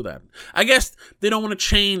 they don't do that. I guess they don't want to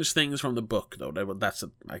change things from the book, though. That's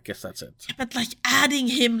it. I guess that's it. Yeah, but like adding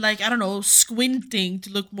him, like, I don't know, squinting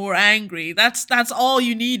to look more angry. That's all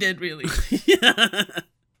you needed, really. Yeah.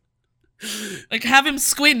 Like have him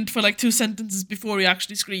squint for like 2 sentences before he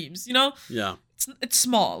actually screams. Yeah. It's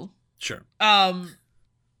small. Sure.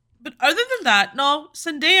 But other than that, no,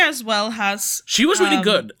 Zendaya as well has... She was really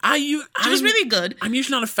good. She was really good. I'm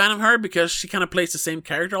usually not a fan of her because she kind of plays the same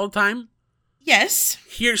character all the time. Yes.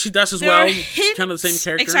 Here she does as well. Kind of the same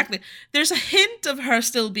character. Exactly. There's a hint of her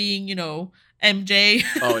still being, MJ.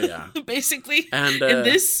 Oh, yeah. Basically. And in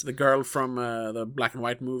this. The girl from the black and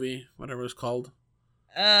white movie, whatever it's called.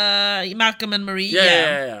 Malcolm and Marie.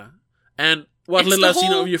 Yeah. And what little I've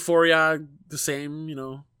seen of Euphoria, the same,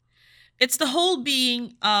 It's the whole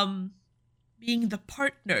being the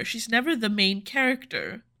partner. She's never the main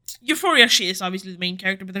character. Euphoria, she is obviously the main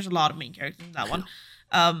character, but there's a lot of main characters in that one.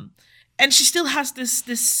 And she still has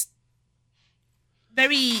this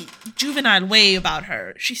very juvenile way about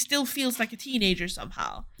her. She still feels like a teenager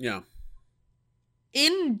somehow. Yeah.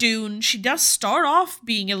 In Dune, she does start off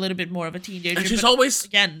being a little bit more of a teenager. And she's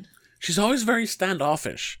always very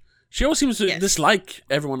standoffish. She always seems to dislike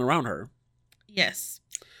everyone around her. Yes.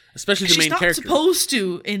 Especially the main character. She's not supposed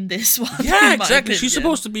to in this one. Yeah, exactly. She's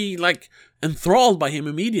supposed to be, like, enthralled by him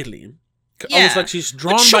immediately. Yeah. Almost like she's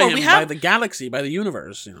drawn by him, by the galaxy, by the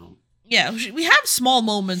universe, you know. Yeah, we have small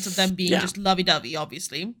moments of them being just lovey-dovey,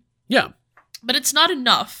 obviously. Yeah. But it's not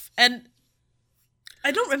enough. And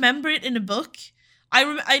I don't remember it in the book.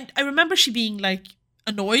 I remember she being, like,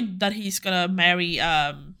 annoyed that he's gonna marry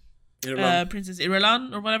Princess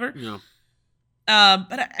Irulan or whatever. Yeah.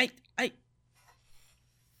 But I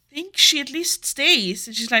think she at least stays.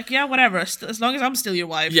 And she's like, yeah, whatever, as long as I'm still your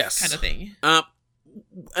wife, kind of thing.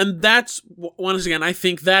 And that's, once again, I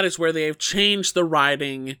think that is where they have changed the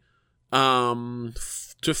writing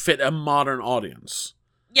to fit a modern audience.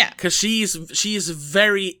 Yeah, because she is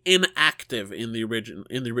very inactive in the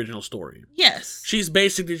original story. Yes, she's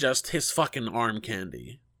basically just his fucking arm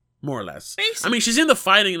candy, more or less. Basically. I mean, she's in the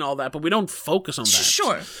fighting and all that, but we don't focus on that.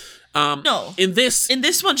 Sure. No. In this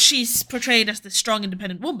one, she's portrayed as the strong,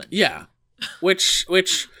 independent woman. Yeah, which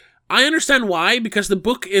I understand why, because the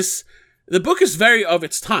book is very of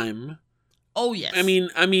its time. Oh yes.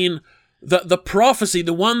 I mean. The prophecy,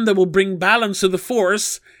 the one that will bring balance to the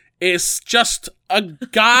Force, is just a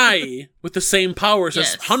guy with the same powers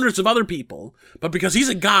as hundreds of other people. But because he's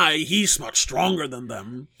a guy, he's much stronger than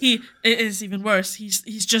them. It is even worse. He's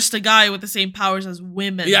just a guy with the same powers as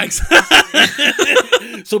women. Yeah,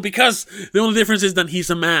 exactly. So because the only difference is that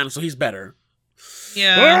he's a man, so he's better.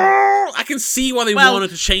 Yeah. I can see why they wanted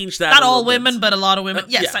to change that. Not all women, but a lot of women.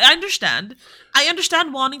 Yes, I understand. I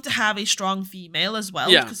understand wanting to have a strong female as well.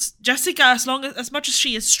 Yeah. Because Jessica, as much as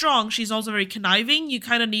she is strong, she's also very conniving. You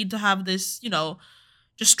kind of need to have this,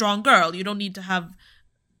 just strong girl. You don't need to have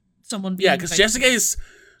someone being... Yeah, because Jessica is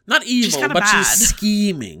not evil, but bad. She's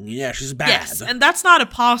scheming. Yeah, she's bad. Yes, and that's not a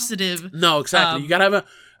positive... No, exactly. You gotta have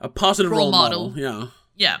a positive role model. Yeah.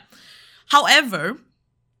 Yeah. However...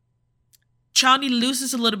 Chani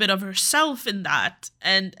loses a little bit of herself in that,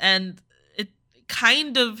 and it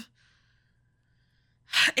kind of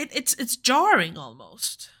it's jarring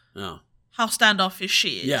almost. Yeah. How standoffish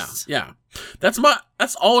she is. Yeah. That's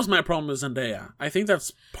always my problem with Zendaya. I think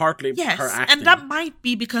that's partly her acting. And that might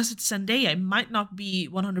be because it's Zendaya. It might not be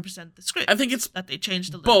 100% the script. I think it's that they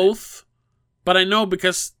changed a little both, but I know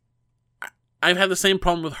because I've had the same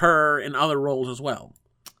problem with her in other roles as well.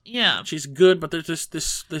 Yeah. She's good, but there's just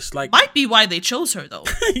this like... Might be why they chose her, though.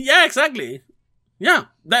 Yeah, exactly. Yeah,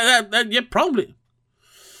 yeah, probably.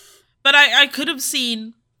 But I could have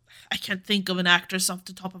seen... I can't think of an actress off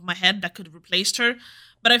the top of my head that could have replaced her,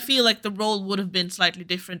 but I feel like the role would have been slightly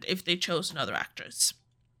different if they chose another actress.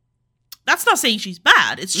 That's not saying she's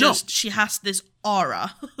bad, it's just she has this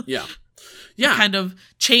aura. Yeah. That kind of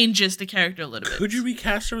changes the character a little bit. Could you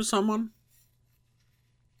recast her with someone?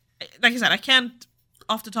 Like I said, I can't...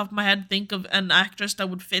 off the top of my head think of an actress that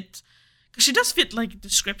would fit, because she does fit, like,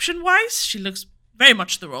 description wise. She looks very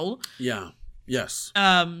much the role. Yeah. Yes.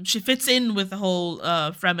 She fits in with the whole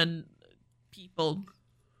Fremen people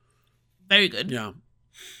very good. Yeah.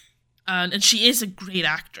 And she is a great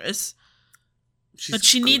actress.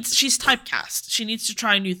 She's typecast. She needs to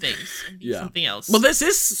try new things and do something else. Well, this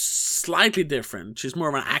is slightly different. She's more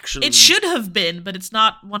of an action. It should have been, but it's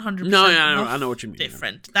not 100%. No, I know what you mean.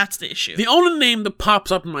 Different. That's the issue. The only name that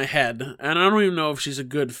pops up in my head, and I don't even know if she's a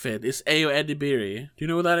good fit, is Ayo Edebiri. Do you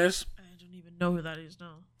know who that is? I don't even know who that is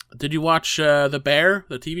now. Did you watch The Bear,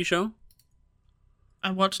 the TV show?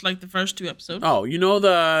 I watched like the first 2 episodes. Oh, you know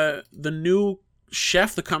the new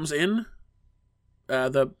chef that comes in?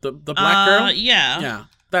 The black girl? Yeah. Yeah.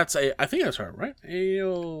 I think that's her, right?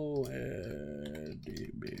 Ayo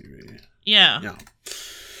Edebiri. Yeah. Yeah.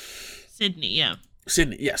 Sydney, yeah.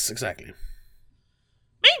 Sydney, yes, exactly.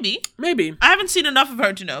 Maybe. I haven't seen enough of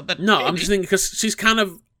her to know, but no, maybe. I'm just thinking because she's kind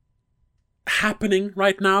of happening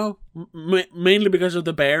right now, mainly because of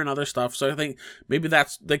The Bear and other stuff. So I think maybe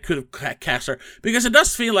they could have cast her, because it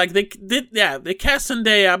does feel like they cast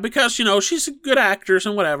Zendaya because she's a good actress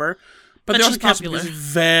and whatever. But they also cast her because she's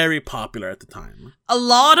very popular at the time. A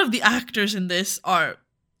lot of the actors in this are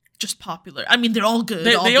just popular. I mean, they're all good.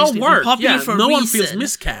 They all work. Popular for no a one reason. feels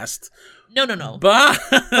miscast. No. But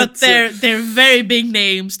they're very big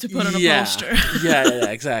names to put on a poster. yeah,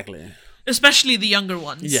 exactly. Especially the younger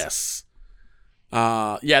ones. Yes.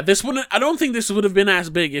 This wouldn't. I don't think this would have been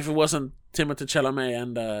as big if it wasn't Timothée Chalamet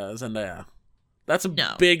and Zendaya. That's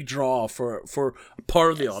a big draw for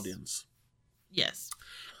part of the audience. Yes.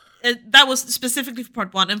 that was specifically for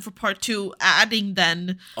part 1, and for part 2, adding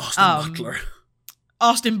then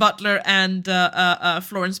Austin Butler and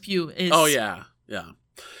Florence Pugh is. Oh yeah.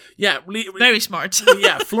 Very smart.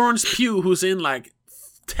 Yeah, Florence Pugh, who's in like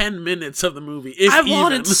 10 minutes of the movie. I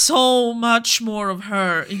wanted so much more of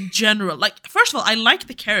her in general. Like, first of all, I like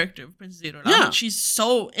the character of Princess Irulan. Yeah. She's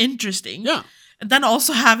so interesting. Yeah. And then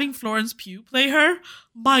also having Florence Pugh play her.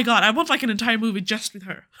 My God, I want like an entire movie just with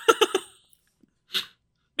her.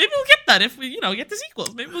 Maybe we'll get that if we, get the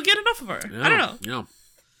sequels. Maybe we'll get enough of her. Yeah, I don't know.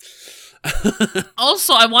 Yeah.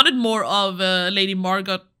 Also, I wanted more of Lady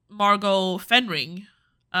Margot Fenring,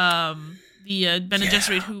 the Bene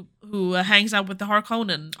Gesserit who hangs out with the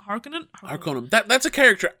Harkonnen. Harkonnen. That's a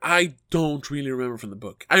character I don't really remember from the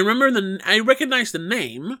book. I recognize the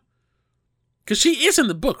name because she is in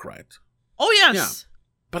the book, right? Oh yes. Yeah.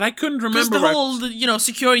 But I couldn't remember. Because the whole,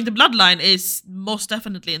 securing the bloodline is most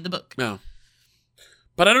definitely in the book. Yeah.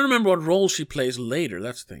 But I don't remember what role she plays later.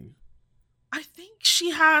 That's the thing. I think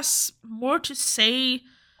she has more to say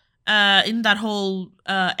in that whole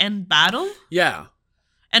end battle. Yeah.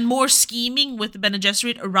 And more scheming with the Bene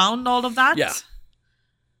Gesserit around all of that. Yeah.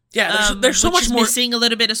 Yeah, there's so much more missing a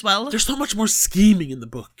little bit as well. There's so much more scheming in the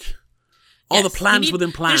book. All the plans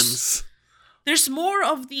within plans. There's more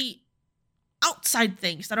of the outside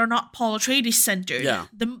things that are not Paul Atreides centered. Yeah.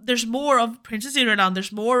 There's more of Princess Irulan.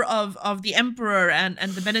 There's more of the Emperor and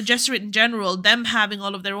the Bene Gesserit in general. Them having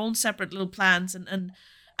all of their own separate little plans, and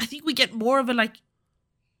I think we get more of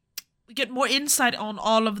we get more insight on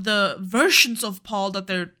all of the versions of Paul that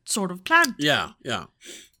they're sort of planning. Yeah.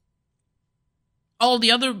 All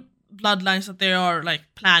the other bloodlines that they are like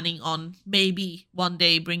planning on maybe one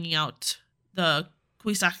day bringing out the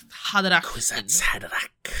Kwisatz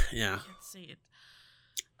Haderach. Yeah. Say it.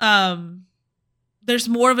 There's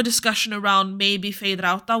more of a discussion around maybe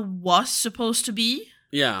Feyd-Rautha was supposed to be.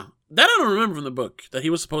 Yeah. That I don't remember from the book, that he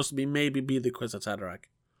was supposed to be the Kwisatz Haderach.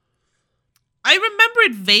 I remember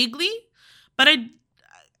it vaguely, but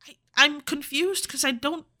I'm confused because I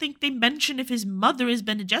don't think they mention if his mother is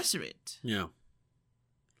Bene Gesserit. Yeah.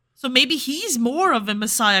 So maybe he's more of a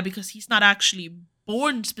messiah because he's not actually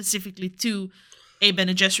born specifically to a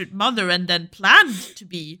Bene Gesserit mother and then planned to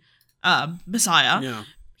be Messiah. Yeah.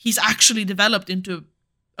 He's actually developed into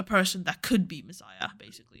a person that could be Messiah,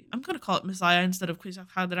 basically. I'm going to call it Messiah instead of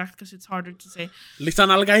Kwisatz Haderach because it's harder to say. Lisan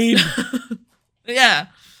al-Gaib. Yeah.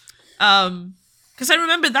 Because I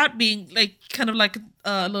remember that being like kind of like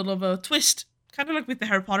a little of a twist, kind of like with the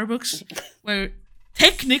Harry Potter books, where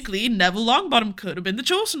technically Neville Longbottom could have been the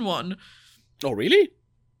chosen one. Oh, really?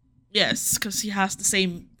 Yes, because he has the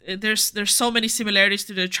same. There's so many similarities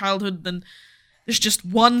to their childhood, then there's just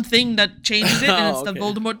one thing that changes it, and it's that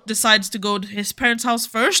Voldemort decides to go to his parents' house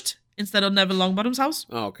first instead of Neville Longbottom's house.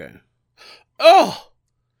 Oh, okay. Oh!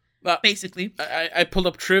 Basically. I pulled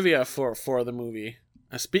up trivia for the movie.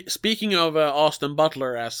 Speaking of Austin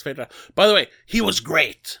Butler as Feyd-Rautha, by the way, he was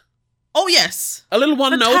great. Oh, yes. A little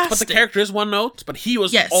one note, but the character is one note, but he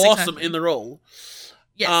was awesome exactly. in the role.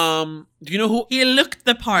 Yes. Do you know who? He looked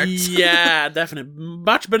the part. Yeah, definitely.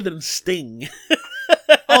 Much better than Sting.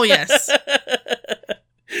 Oh, yes.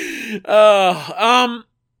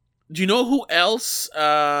 Do you know who else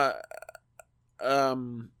was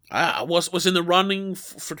in the running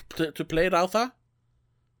to play Rautha?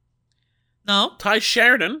 No. Ty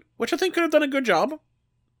Sheridan, which I think could have done a good job.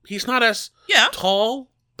 He's not as tall,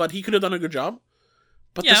 but he could have done a good job.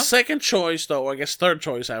 But the second choice, though, I guess third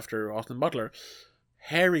choice after Austin Butler,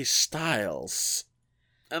 Harry Styles.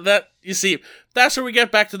 And that, you see, that's where we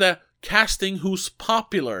get back to the casting who's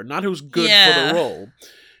popular, not who's good for the role.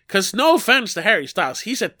 Because no offense to Harry Styles,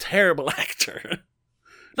 he's a terrible actor.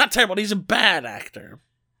 Not terrible, he's a bad actor.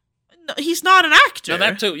 No, he's not an actor. No,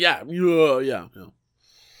 that too, yeah.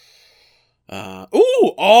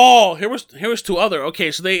 Here was two other.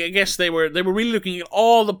 Okay, so I guess they were really looking at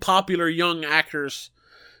all the popular young actors,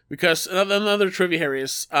 because another trivia here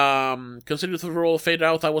is considered for the role of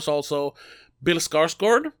Feyd-Rautha was also Bill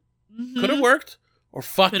Skarsgård. Mm-hmm. Could have worked, or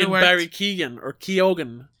fucking Barry Keoghan or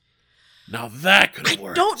Keoghan. Now that could have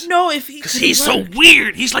worked. I don't know if he, because he's so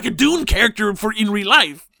weird. He's like a Dune character in real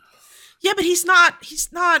life. Yeah, but he's not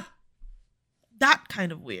that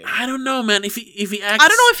kind of weird. I don't know, man. If he acts, I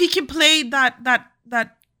don't know if he can play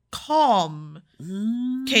that calm,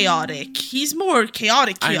 chaotic. He's more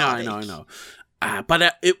chaotic. I know.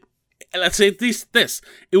 But let's say this.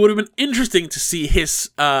 It would have been interesting to see his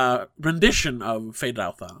rendition of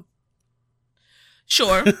Feyd-Rautha.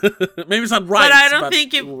 Sure. Maybe it's not right. But I don't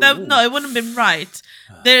think it wouldn't have been right.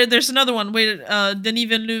 There's another one where Denis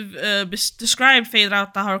Villeneuve described Feyd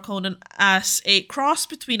Rautha Harkonnen as a cross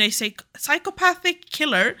between a psychopathic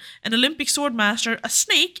killer, an Olympic swordmaster, a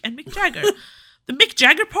snake, and Mick Jagger. The Mick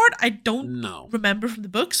Jagger part, I don't remember from the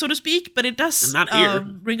book, so to speak, but it does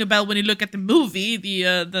ring a bell when you look at the movie,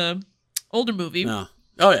 the older movie. No.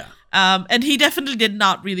 Oh, yeah. And he definitely did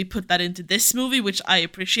not really put that into this movie, which I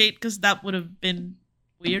appreciate, because that would have been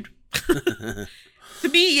weird. To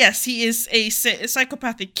me, yes, he is a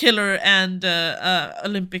psychopathic killer and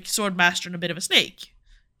Olympic swordmaster and a bit of a snake.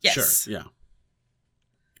 Yes. Sure,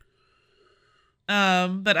 yeah.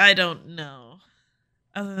 But I don't know.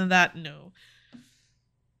 Other than that, no.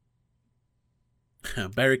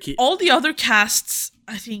 All the other casts,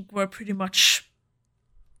 I think, were pretty much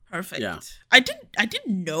perfect. Yeah. I didn't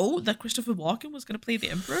know that Christopher Walken was going to play the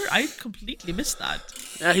Emperor. I completely missed that.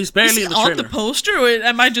 Yeah, he's barely in the trailer. On the poster, or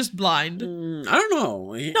am I just blind? I don't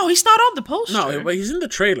know. No, he's not on the poster. No, but he's in the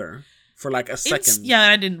trailer for like a second. Yeah,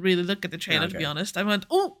 I didn't really look at the trailer, to be honest. I went,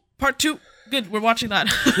 oh, part 2. Good, we're watching that.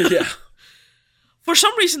 Yeah. For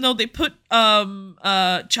some reason, though, they put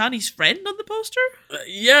Chani's friend on the poster.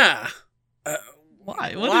 Yeah.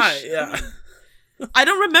 Why? Why? Yeah. I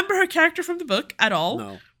don't remember her character from the book at all.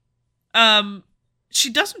 No.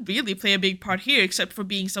 She doesn't really play a big part here, except for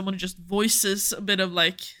being someone who just voices a bit of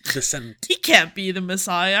like dissent. He can't be the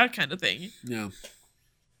Messiah kind of thing. Yeah.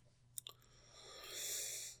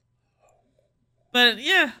 But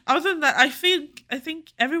yeah, other than that, I think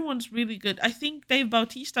everyone's really good. I think Dave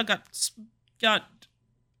Bautista got to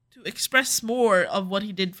express more of what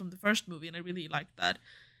he did from the first movie, and I really liked that.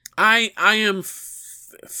 I am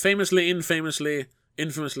famously, infamously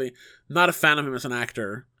not a fan of him as an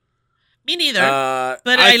actor. Me neither.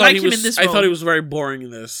 But I like him in this role. I thought he was very boring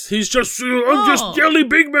in this. He's just, I'm just jelly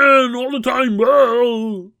big man all the time.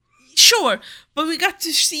 Whoa. Sure, but we got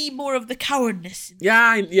to see more of the cowardness.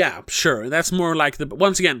 Yeah, sure. That's more like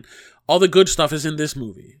once again, all the good stuff is in this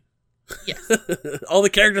movie. Yes. All the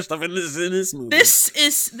character stuff in this movie. This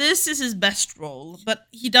is his best role, but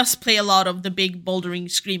he does play a lot of the big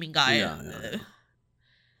bouldering screaming guy. Yeah.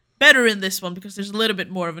 Better in this one because there's a little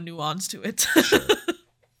bit more of a nuance to it. Sure.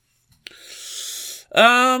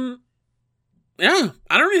 Yeah,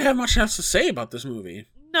 I don't really have much else to say about this movie.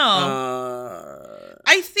 No.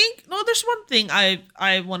 I think there's one thing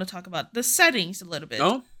I want to talk about. The settings a little bit.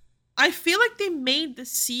 Oh? I feel like they made the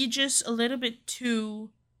sieges a little bit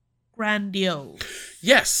too grandiose.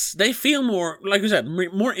 Yes, they feel more, like you said,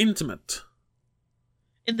 more intimate.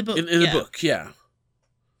 In the book. In the book, yeah.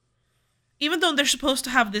 Even though they're supposed to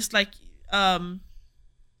have this like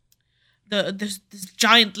this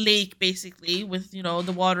giant lake basically with,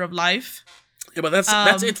 the water of life. Yeah, but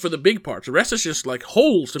that's it for the big parts. The rest is just like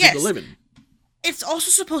holes to people live in. It's also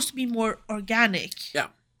supposed to be more organic. Yeah.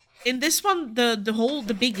 In this one,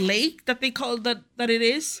 the big lake that they call that it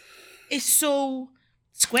is so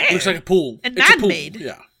square. It looks like a pool. And man-made.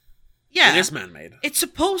 Yeah. Yeah. It is man-made. It's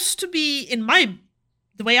supposed to be,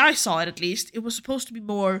 the way I saw it at least, it was supposed to be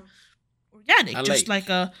more organic. Just like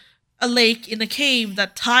a lake in a cave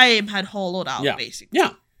that time had hollowed out, basically.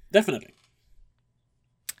 Yeah, definitely.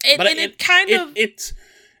 It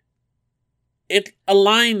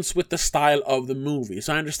aligns with the style of the movie,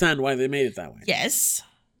 so I understand why they made it that way. Yes.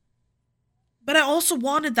 But I also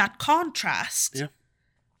wanted that contrast. Yeah.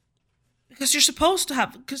 Because you're supposed to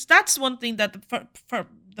have... Because that's one thing that the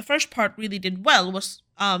first part really did well, was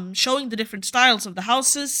showing the different styles of the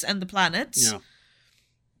houses and the planets.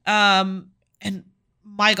 Yeah. And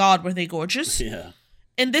my God, were they gorgeous. Yeah.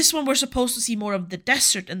 In this one, we're supposed to see more of the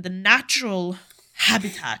desert and the natural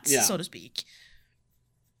habitats, so to speak.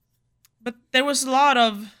 But there was a lot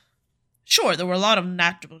of... Sure, there were a lot of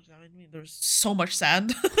natural... I mean, there was so much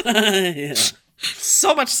sand. Yeah.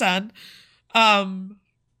 So much sand. But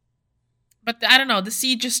I don't know, the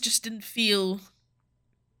sea just didn't feel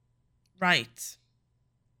right.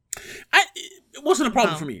 It wasn't a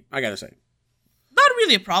problem for me, I gotta say. Not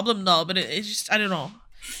really a problem, no, but it just, I don't know.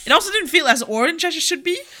 It also didn't feel as orange as it should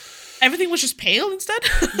be. Everything was just pale instead.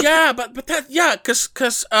 Yeah, but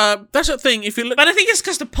because that's the thing. If you look, but I think it's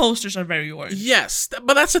because the posters are very orange. Yes,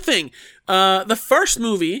 but that's the thing. The first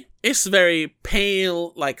movie is very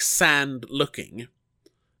pale, like sand looking.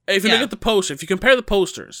 If you look at the poster, if you compare the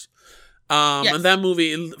posters, and that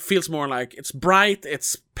movie, it feels more like it's bright,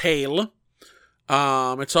 it's pale,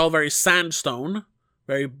 it's all very sandstone,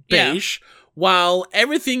 very beige. While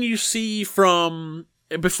everything you see from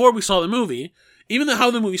before we saw the movie, even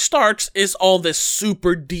how the movie starts, is all this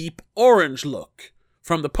super deep orange look.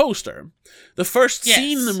 from the poster. The first Yes.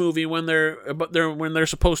 scene in the movie when they're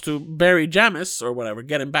supposed to bury Jamis or whatever,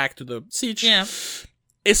 get him back to the siege. Yeah.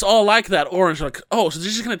 It's all like that orange. Like, oh, so they're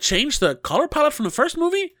just gonna change the color palette from the first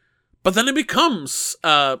movie, but then it becomes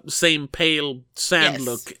same pale sand Yes.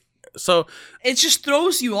 look. So It just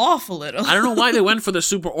throws you off a little. I don't know why they went for the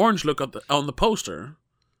super orange look on the poster,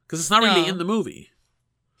 because it's not really No. in the movie.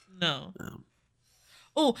 No. No.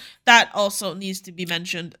 Oh, that also needs to be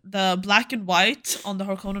mentioned. The black and white on the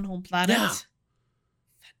Harkonnen home planet. Yeah.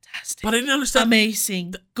 Fantastic. But I didn't understand.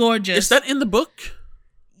 Amazing. Gorgeous. Is that in the book?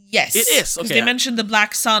 Yes. It is, Because okay. they mentioned the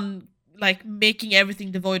black sun, like, making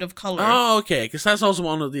everything devoid of color. Oh, okay. Because that's also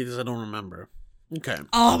one of the details I don't remember. Okay.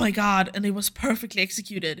 Oh my god. And it was perfectly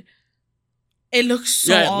executed. It looks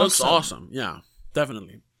so yeah, it awesome. looks awesome. Yeah,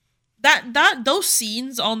 definitely. Those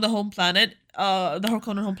scenes on the home planet, the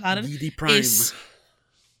Harkonnen home planet, DD Prime.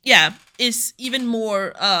 is even more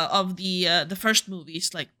of the first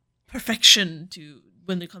movies, like perfection to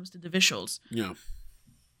when it comes to the visuals. Yeah.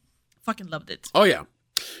 Fucking loved it. Oh yeah.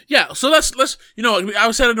 Yeah. So let's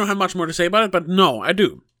I said I don't have much more to say about it, but no, I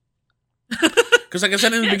do. Because like I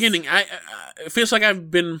said in the Yes. beginning, it feels like I've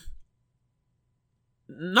been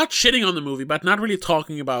not shitting on the movie, but not really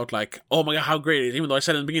talking about like, oh my god, how great it is. Even though I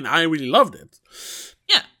said in the beginning I really loved it.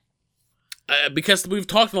 Yeah. Because we've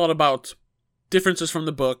talked a lot about differences from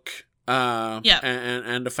the book, Yeah.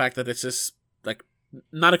 and the fact that it's just like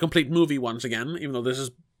not a complete movie once again, even though this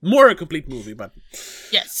is more a complete movie. But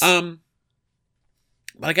Yes. but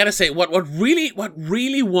I gotta say, what really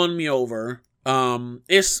won me over,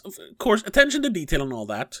 is of course attention to detail and all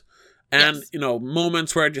that, and Yes.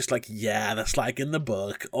 moments where I just like, yeah, that's like in the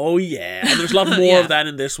book. Oh yeah, and there's a lot more Yeah. of that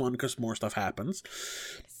in this one because more stuff happens,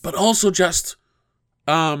 but also just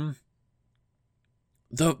the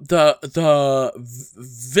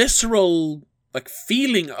visceral like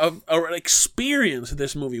feeling of or experience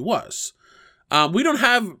this movie was. We don't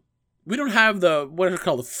have the what is it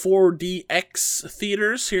called, the 4DX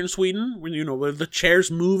theaters here in Sweden when where the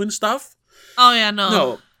chairs move and stuff. oh yeah, no.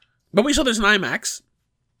 No, but we saw this in IMAX,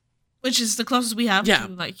 Which is the closest we have Yeah.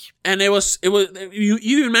 to like. and it was you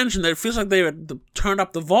even mentioned that it feels like they had turned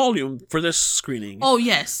up the volume for this screening Oh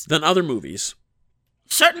yes. than other movies.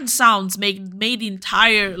 Certain sounds made the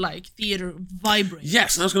entire like theater vibrate.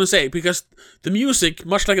 Yes, and I was going to say, because the music,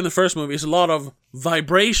 much like in the first movie, is a lot of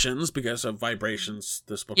vibrations, because of vibrations,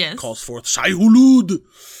 this book Yes. calls forth Shai-Hulud.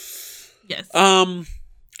 Yes.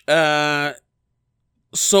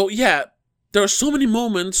 So yeah, there are so many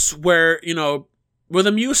moments where, where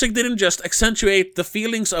the music didn't just accentuate the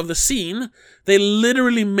feelings of the scene, they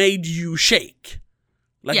literally made you shake.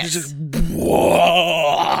 Like Yes. this just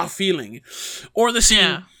whoa feeling. Or the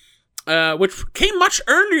scene, Yeah. which came much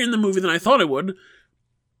earlier in the movie than I thought it would,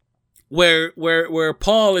 where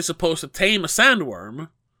Paul is supposed to tame a sandworm,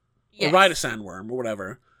 Yes. or ride a sandworm, or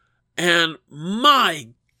whatever. And my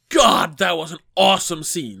god, that was an awesome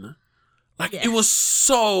scene. Like Yes. it was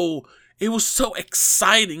so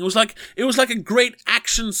exciting. It was like a great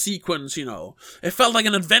action sequence, It felt like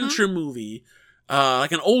an adventure movie.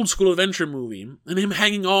 Like an old school adventure movie, and him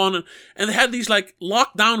hanging on, and they had these like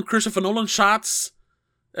lockdown Christopher Nolan shots,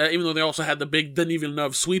 even though they also had the big Denis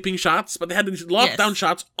Villeneuve sweeping shots, but they had these lockdown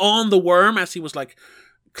shots on the worm as he was like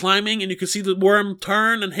climbing, and you could see the worm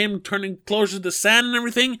turn and him turning closer to the sand and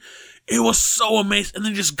everything. It was so amazing, and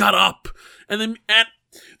then he just got up, and then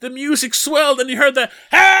the music swelled, and you heard the again.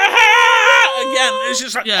 It's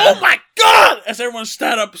just like, oh my god! As everyone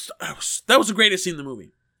stood up, that was the greatest scene in the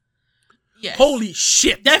movie. Yes. Holy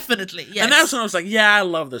shit. Definitely, yes. And that's when I was like, yeah, I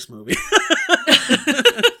love this movie.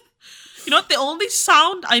 You know what? The only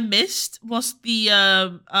sound I missed was the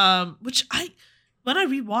which when I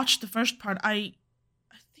rewatched the first part, I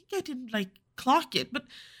think I didn't like clock it, but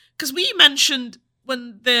because we mentioned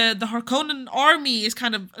when the Harkonnen army is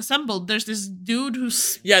kind of assembled, there's this dude who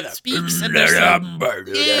speaks, and there's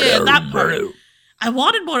that part. I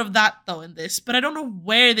wanted more of that though in this, but I don't know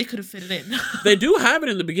where they could have fit it in. They do have it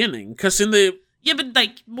in the beginning, because in the... Yeah, but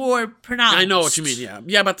like more pronounced. I know what you mean, yeah.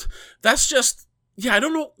 Yeah, but that's just... Yeah, I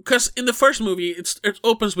don't know, because in the first movie, it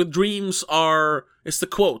opens with it's the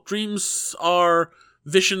quote, dreams are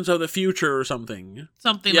visions of the future or something.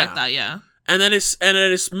 Something like that, yeah. And it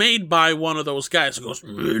is made by one of those guys who goes...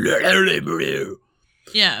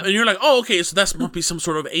 Yeah. And you're like, oh, okay, so that must be some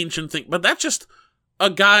sort of ancient thing. But that's just a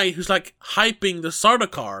guy who's like hyping the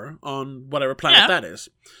Sardaukar on whatever planet that is.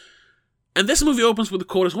 And this movie opens with a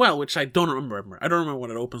quote as well, which I don't remember. I don't remember what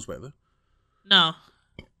it opens with. No.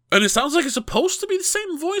 And it sounds like it's supposed to be the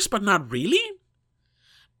same voice, but not really.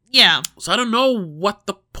 Yeah. So I don't know what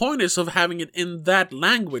the point is of having it in that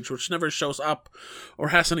language, which never shows up or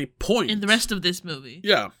has any point in the rest of this movie.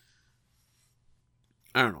 Yeah,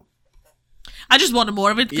 I don't know. I just wanted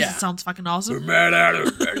more of it because it sounds fucking awesome.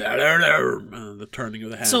 The turning of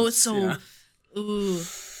the hands. So it's so. Ooh.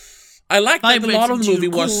 I like that a lot of the movie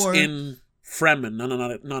core. was in Fremen,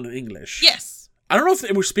 not in English. Yes. I don't know if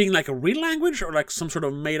they were speaking like a real language or like some sort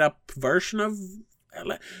of made up version of.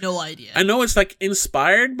 No idea. I know it's like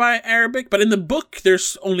inspired by Arabic, but in the book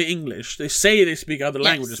there's only English. They say they speak other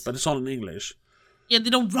languages, but it's all in English. Yeah, they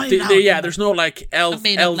don't write it out. There's no like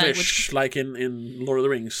Elvish language. Like in Lord of the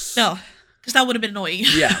Rings. No, because that would have been annoying.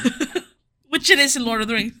 Yeah. Which it is in Lord of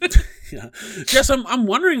the Rings. Yeah. Yes, I'm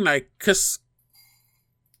wondering, like, because,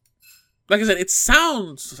 like I said, it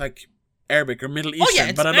sounds like Arabic or Middle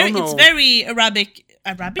Eastern, but I don't know. It's very Arabic.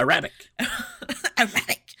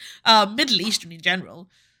 Middle Eastern in general.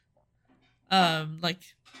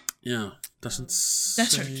 Like. Yeah, doesn't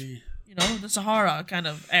desert. say... You know, the Sahara kind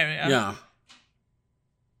of area. Yeah.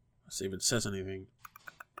 Let's see if it says anything.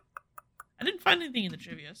 I didn't find anything in the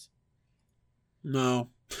trivias. No.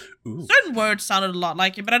 Ooh. Certain words sounded a lot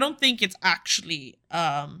like it, but I don't think it's actually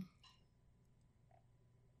a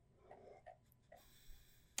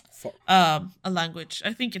language.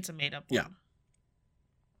 I think it's a made up one. Yeah.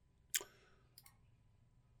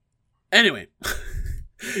 Anyway.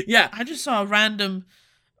 Yeah. I just saw a random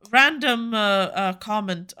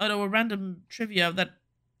comment, a random trivia that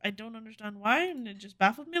I don't understand why, and it just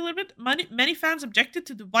baffled me a little bit. Many fans objected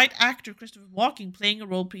to the white actor Christopher Walken playing a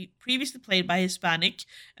role previously played by a Hispanic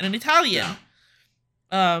and an Italian.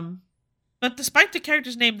 Yeah. But despite the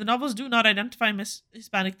character's name, the novels do not identify him as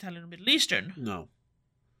Hispanic, Italian, or Middle Eastern. No.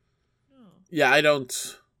 Yeah, I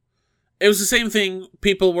don't... It was the same thing.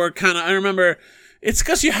 People were kind of... I remember... It's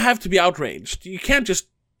because you have to be outraged. You can't just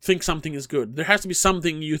think something is good. There has to be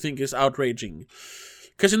something you think is outraging.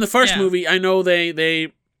 Because in the first movie, I know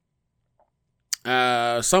they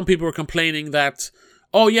some people were complaining that,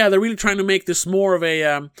 oh yeah, they're really trying to make this more of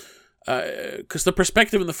a, because the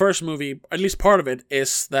perspective in the first movie, at least part of it,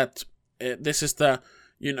 is that this is the,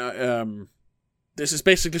 this is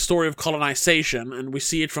basically a story of colonization, and we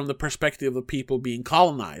see it from the perspective of people being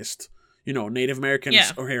colonized. You know, Native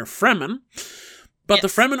Americans or here Fremen. But the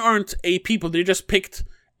Fremen aren't a people, they just picked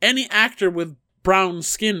any actor with brown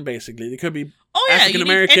skin, basically. They could be African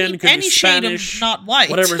American, could be Spanish, shade of not white.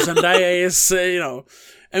 Whatever Zendaya is,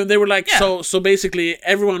 And they were like, so basically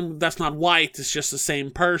everyone that's not white is just the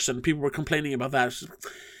same person. People were complaining about that.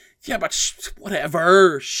 Yeah, but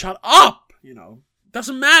whatever, shut up,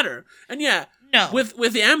 doesn't matter. And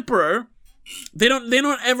with the Emperor, they don't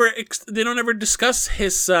ever discuss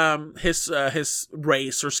his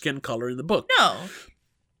race or skin color in the book. No.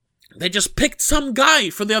 They just picked some guy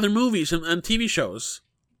for the other movies and TV shows.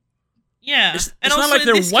 Yeah. It's not like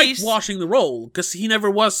they're whitewashing the role, because he never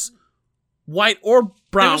was white or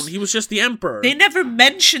brown. He was just the Emperor. They never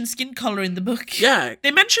mentioned skin color in the book. Yeah.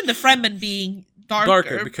 They mentioned the Fremen being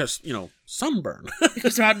darker because, sunburn.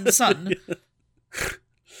 Because they're out in the sun.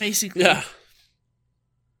 Basically. Yeah.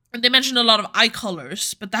 And they mentioned a lot of eye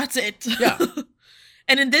colors, but that's it. Yeah.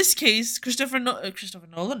 And in this case, Christopher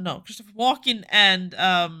Walken and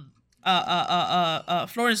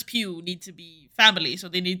Florence Pugh need to be family, so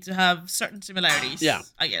they need to have certain similarities. Yeah.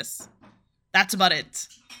 I guess. That's about it.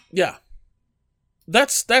 Yeah.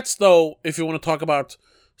 That's though, if you want to talk about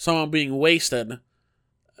someone being wasted,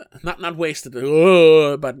 not wasted, but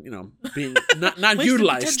being not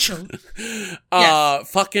utilized.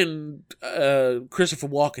 Fucking Christopher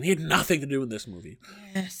Walken, he had nothing to do in this movie.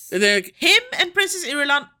 Yes. Him and Princess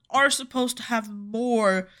Irulan are supposed to have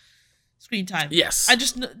more screen time. Yes.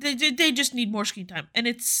 They just need more screen time, and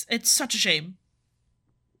it's such a shame.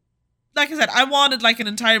 Like I said, I wanted like an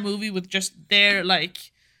entire movie with just their little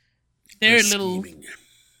scheming.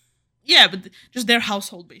 Yeah, but just their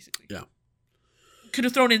household basically. Yeah. Could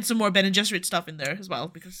have thrown in some more Ben and Gesserit stuff in there as well,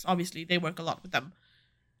 because obviously they work a lot with them.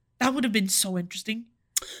 That would have been so interesting.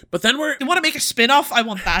 But then they want to make a spin-off. I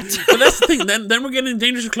want that. But that's the thing. Then we're getting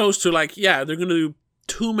dangerously close to they're going to do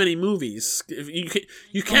too many movies.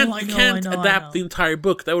 You can't adapt the entire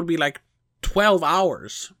book. That would be 12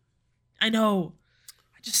 hours. I know.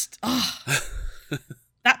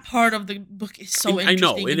 That part of the book is so interesting. I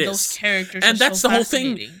know, it is. Those characters and that's so the whole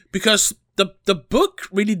thing, because the book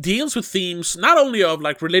really deals with themes, not only of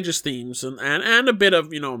religious themes and a bit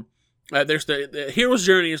of, there's the hero's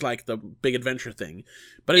journey is the big adventure thing,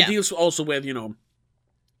 but it deals also with,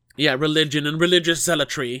 religion and religious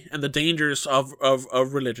zealotry and the dangers of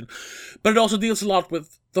religion. But it also deals a lot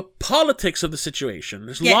with the politics of the situation.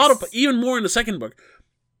 There's a lot of, even more in the second book.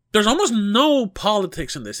 There's almost no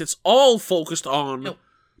politics in this. It's all focused on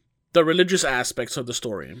the religious aspects of the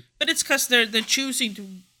story. But it's because they're choosing to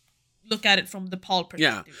look at it from the Paul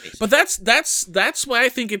Yeah, perspective. but that's why I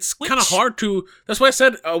think it's kind of hard to. That's why I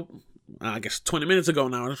said, I guess 20 minutes ago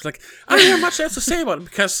now. It's like I don't have much else to say about it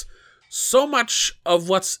because so much of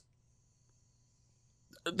what's.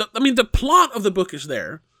 The plot of the book is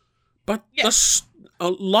there, but a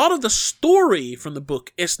lot of the story from the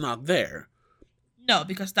book is not there. No,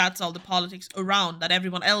 because that's all the politics around that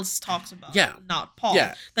everyone else talks about. Yeah. Not Paul.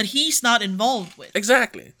 Yeah. That he's not involved with.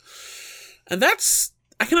 Exactly. And I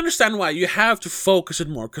can understand why you have to focus it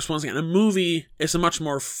more, because once again, a movie is a much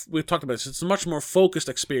more, we've talked about this, it's a much more focused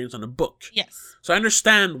experience than a book. Yes. So I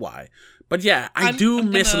understand why. But yeah, I do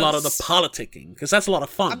miss a lot of the politicking, because that's a lot of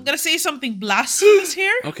fun. I'm going to say something blasphemous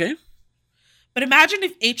here. Okay. But imagine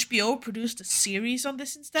if HBO produced a series on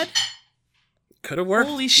this instead. Could have worked.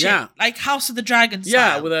 Holy shit. Yeah. Like House of the Dragon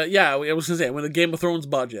Yeah, style. I was going to say, with a Game of Thrones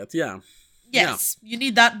budget, yeah. Yes, you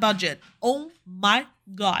need that budget. Oh my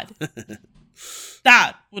god.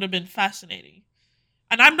 That would have been fascinating.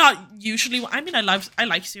 And I'm not usually, I mean, I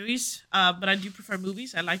like series, but I do prefer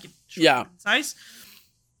movies. I like it short and concise.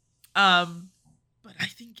 But I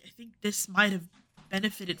think this might have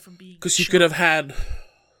benefited from being, because you could have had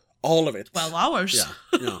all of it. 12 hours.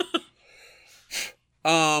 Yeah.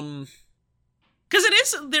 Because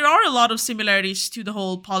there are a lot of similarities to the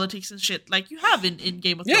whole politics and shit, like you have in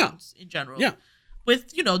Game of Thrones in general. Yeah. With,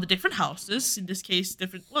 the different houses, in this case,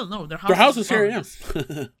 different, well, no, they're houses. Their houses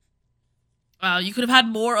here, yeah. You could have had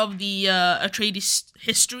more of the Atreides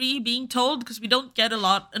history being told, because we don't get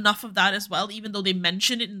enough of that as well, even though they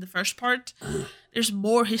mention it in the first part. There's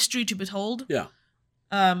more history to be told. Yeah.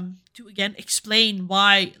 To, again, explain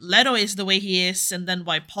why Leto is the way he is, and then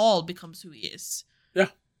why Paul becomes who he is. Yeah.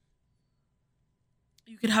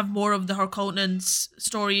 You could have more of the Harkonnens'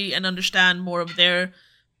 story and understand more of their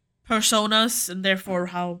personas, and therefore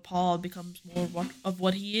how Paul becomes more of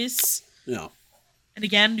what he is. Yeah. And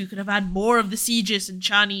again, you could have had more of the sieges and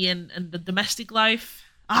Chani and the domestic life.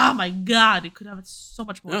 Oh my god, it could have had so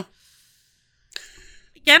much more. Yeah.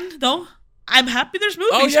 Again, though, I'm happy there's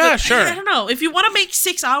movies. Oh, yeah, but sure. I don't know. If you want to make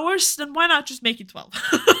 6 hours, then why not just make it 12?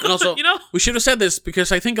 And also, you know? we should have said this,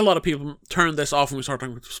 because I think a lot of people turn this off when we start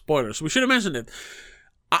talking about spoilers. We should have mentioned it.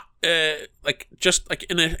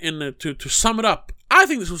 To sum it up, I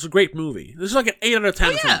think this was a great movie. This is like an 8 out of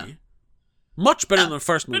 10 for me. Much better than the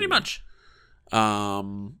first movie. Pretty much.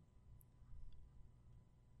 Well,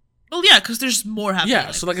 yeah, because there's more happening.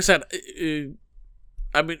 Yeah, so like I said,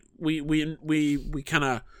 I mean, we kind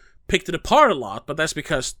of picked it apart a lot, but that's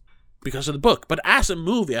because of the book. But as a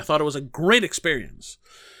movie, I thought it was a great experience.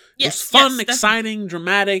 It was fun, exciting,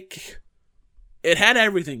 dramatic. It had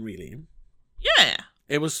everything, really. Yeah.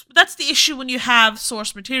 It was. But that's the issue when you have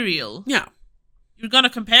source material. Yeah. You're gonna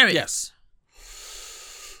compare it. Yes.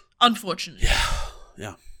 Unfortunately.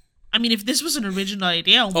 Yeah. I mean, if this was an original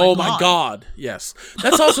idea, oh my god, yes.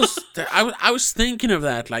 That's also. I was thinking of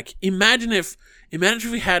that. Like, imagine if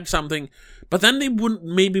we had something, but then they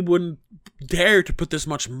wouldn't dare to put this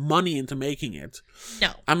much money into making it.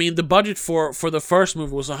 No. I mean, the budget for the first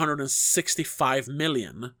movie was 165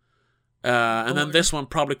 million, and then this one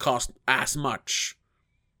probably cost as much,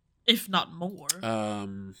 if not more.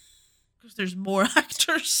 Because there's more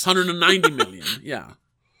actors. 190 million. Yeah.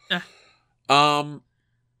 Yeah.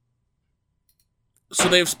 So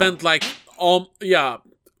they've spent like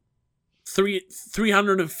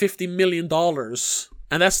 $350 million,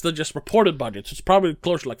 and that's the just reported budget. So it's probably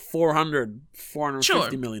close to like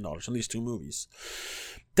 $450 million on these two movies.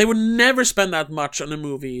 They would never spend that much on a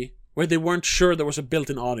movie where they weren't sure there was a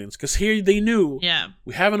built-in audience, because here they knew. Yeah.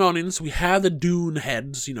 We have an audience. We have the Dune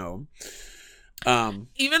heads, Even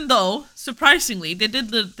though, surprisingly, they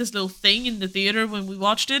did this little thing in the theater when we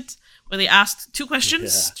watched it, where they asked 2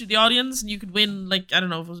 questions to the audience, and you could win, like, I don't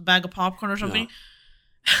know, if it was a bag of popcorn or something.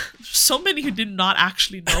 Yeah. So many who did not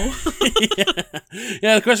actually know.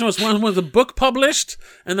 Yeah, the question was, when was the book published?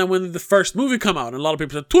 And then when did the first movie come out? And a lot of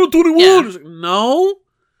people said, 2021! Like, no.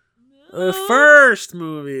 The first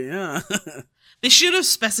movie, yeah. They should have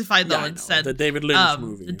specified, though, and said... The David Lynch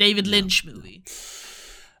movie. The David Lynch movie.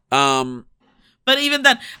 But even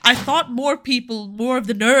then, I thought more of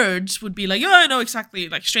the nerds would be like, I know exactly,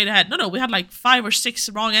 like, straight ahead. No, we had like 5 or 6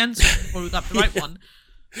 wrong answers before we got the right one.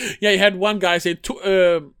 Yeah, you had one guy say,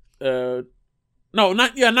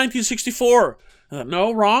 1964. I thought,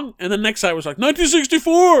 no, wrong. And the next guy was like,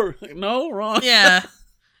 1964. Like, no, wrong. Yeah.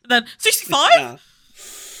 And then, 65? Yeah.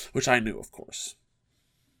 Which I knew, of course.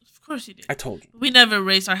 Of course you did. I told you. We never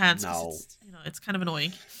raise our hands. No. It's kind of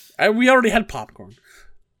annoying. We already had popcorn.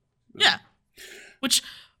 Yeah. Which,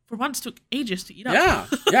 for once took ages to eat up. Yeah.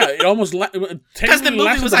 It almost because the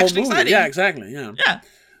movie was actually exciting. Yeah, exactly. Yeah. Yeah.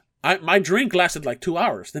 My drink lasted like 2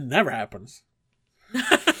 hours. That never happens.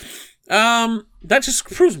 That just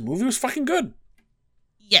proves the movie was fucking good.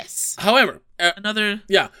 Yes. However, another.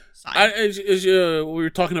 Yeah. Side. We were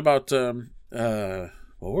talking about.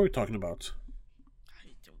 What were we talking about?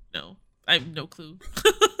 I don't know. I have no clue.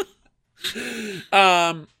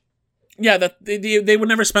 Yeah, that they would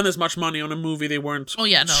never spend as much money on a movie they weren't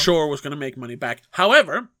sure was going to make money back.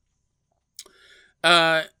 However,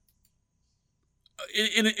 in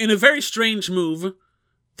a very strange move,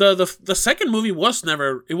 the second movie wasn't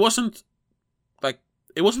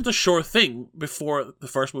a sure thing before the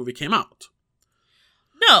first movie came out.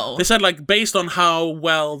 No. They said, like, based on how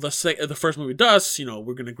well the first movie does,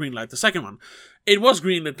 we're going to greenlight the second one. It was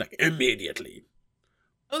greenlit, like, immediately.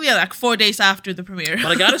 Oh, yeah, like 4 days after the premiere.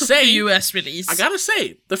 But I gotta say... the US release. I gotta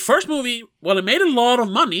say, the first movie, while it made a lot of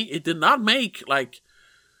money, it did not make, like...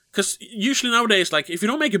 Because usually nowadays, like, if you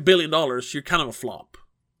don't make $1 billion, you're kind of a flop.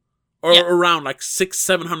 Or around, like,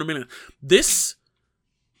 $600-700 million. This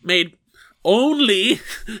made only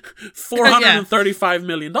 $435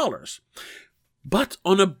 million. But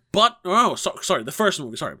on a the first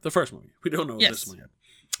movie. We don't know this one yet.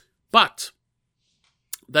 But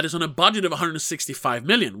that is on a budget of $165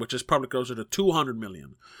 million, which is probably closer to $200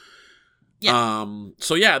 million. Yeah.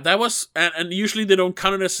 So yeah, that was, and usually they don't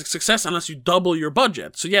count it as a success unless you double your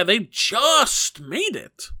budget. So yeah, they just made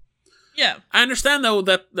it. Yeah. I understand though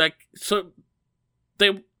that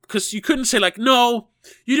because you couldn't say like, no,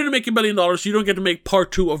 you didn't make $1 billion, you don't get to make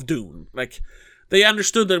part 2 of Dune. Like, they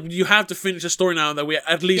understood that you have to finish the story now that we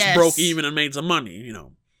at least broke even and made some money,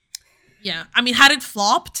 Yeah, I mean, had it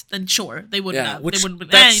flopped, then sure, they wouldn't have. They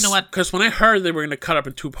wouldn't. You know what? Because when I heard they were going to cut up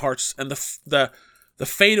in 2 parts, and the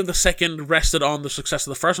fate of the second rested on the success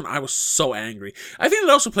of the first one, I was so angry. I think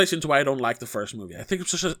that also plays into why I don't like the first movie. I think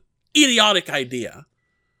it's such an idiotic idea.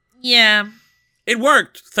 Yeah. It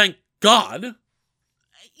worked, thank God.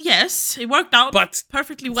 Yes, it worked out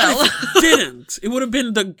perfectly well. But if it didn't, it would have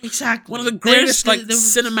been one of the greatest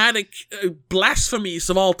cinematic blasphemies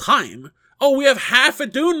of all time. Oh, we have half a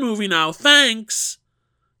Dune movie now. Thanks.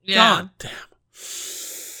 Yeah. God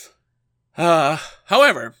damn.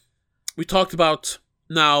 However, we talked about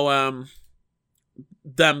now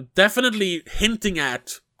them definitely hinting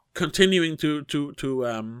at continuing to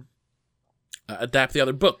adapt the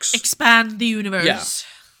other books, expand the universe.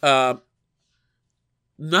 Yeah.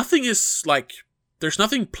 Nothing is there's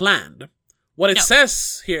nothing planned. What it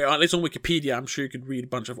says here, at least on Wikipedia, I'm sure you could read a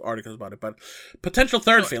bunch of articles about it, but potential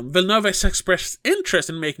third film. Villeneuve has expressed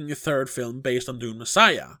interest in making a third film based on Dune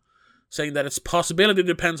Messiah, saying that its possibility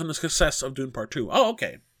depends on the success of Dune Part 2. Oh,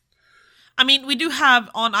 okay. I mean, we do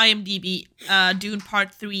have on IMDb Dune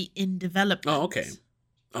Part 3 in development. Oh, okay.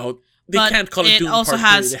 Oh, they can't call it Dune Part 3.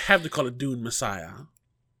 They have to call it Dune Messiah.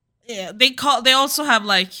 Yeah, they also have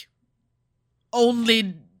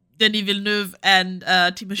only Denis Villeneuve and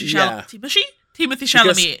Timothy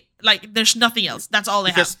Chalamet. There's nothing else. That's all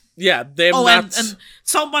they have. Yeah, they and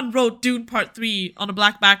someone wrote Dune Part 3 on a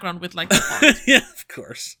black background with the font. Yeah, of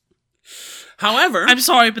course. However, I'm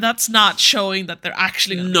sorry, but that's not showing that they're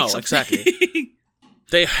actually going to make something. Exactly.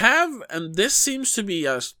 They have, and this seems to be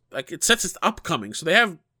it says it's upcoming. So they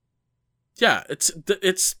have,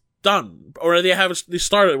 it's done, or they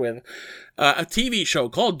started with a TV show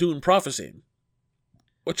called Dune Prophecy,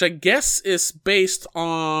 which I guess is based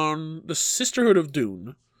on the Sisterhood of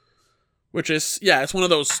Dune, which is, it's one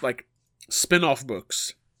of those, spin-off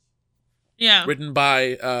books. Yeah. Written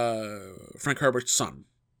by Frank Herbert's son.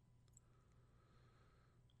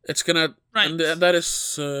 It's gonna... Right. And that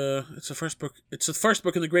is... it's the first book... It's the first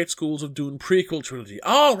book in the Great Schools of Dune prequel trilogy.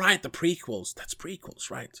 Oh, right, the prequels. That's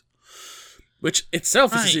prequels, right. Which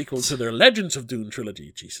itself is a sequel to their Legends of Dune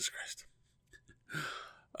trilogy. Jesus Christ.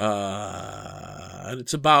 And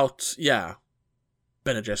it's about, Bene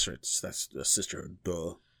Gesserits. That's the sisterhood.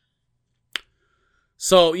 Duh.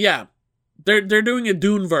 So, they're doing a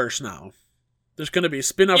Dune verse now. There's going to be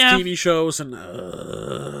spin-off TV shows, and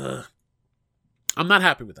I'm not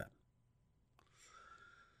happy with that.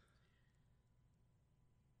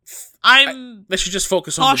 They should just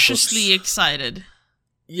focus on cautiously excited.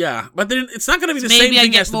 Yeah, but then it's not going to be the same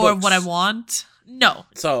thing as the books. Maybe I get more of what I want. No.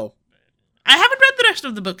 So... I haven't read the rest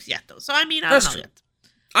of the books yet, though. So, I mean, I don't know yet.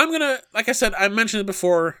 I'm going to... Like I said, I mentioned it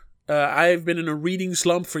before. I've been in a reading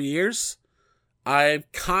slump for years. I'm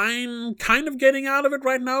kind of getting out of it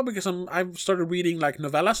right now because I've started reading,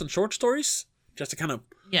 novellas and short stories. Just to kind of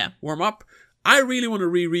warm up. I really want to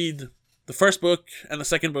reread the first book and the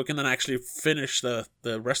second book and then actually finish the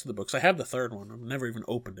rest of the books. I have the third one. I've never even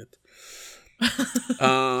opened it.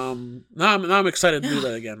 Now I'm excited to do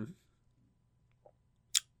that again.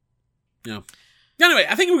 Yeah. Anyway,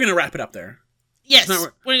 I think we're gonna wrap it up there. Yes,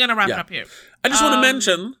 we're gonna wrap it up here. I just want to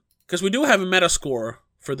mention, because we do have a Metascore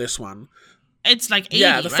for this one. It's like 80,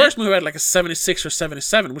 yeah, the first movie had like a 76 or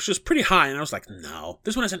 77, which was pretty high, and I was like, no.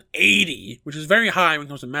 This one has an 80, which is very high when it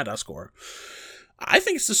comes to Metascore. I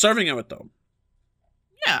think it's deserving of it, though.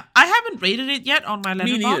 Yeah, I haven't rated it yet on my Letterboxd.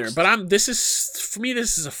 Me neither, but this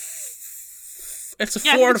is a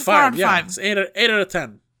 4 out of 5. Yeah, it's 8 out of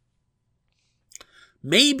 10.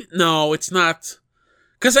 Maybe, no, it's not.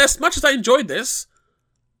 Because as much as I enjoyed this,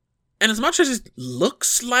 and as much as it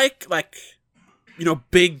looks like,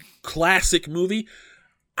 big classic movie,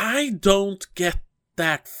 I don't get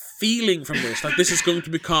that feeling from this. Like, this is going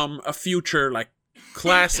to become a future,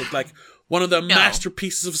 classic, one of the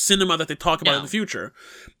masterpieces of cinema that they talk about in the future.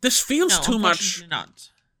 This feels too much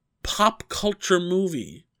pop culture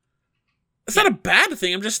movie. It's not a bad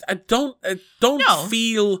thing. I don't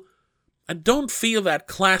feel that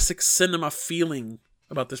classic cinema feeling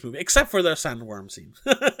about this movie, except for the sandworm scene.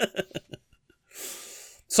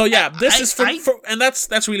 So yeah, this is and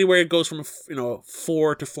that's really where it goes from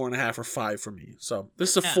 4 to 4.5 or 5 for me. So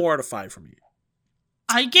this is a 4 out of 5 for me.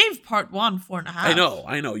 I gave part 1 4.5.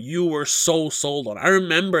 I know. You were so sold on it. I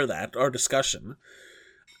remember that, our discussion.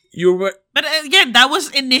 You were, but again, that was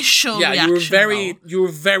initial. Yeah, reaction, you were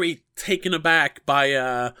very taken aback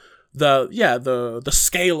by the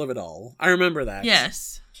scale of it all. I remember that.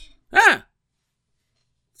 Yes.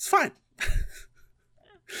 It's fine.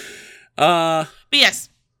 But yes,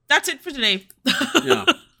 that's it for today. Yeah.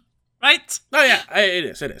 Right? Oh yeah, it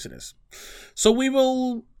is. So we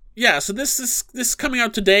will. Yeah, so this is coming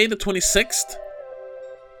out today, the 26th.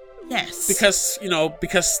 Yes. Because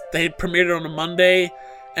they premiered it on a Monday,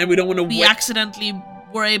 and we don't want to. We accidentally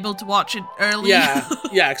were able to watch it early.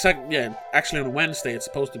 Yeah, exactly. Yeah, actually on Wednesday it's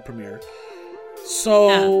supposed to premiere.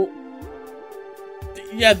 So,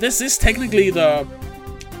 yeah, this is technically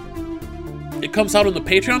it comes out on the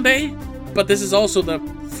Patreon day, but this is also the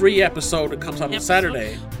free episode that comes out on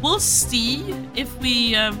Saturday. So we'll see if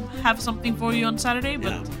we have something for you on Saturday,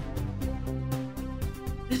 but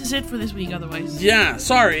this is it for this week otherwise. Yeah,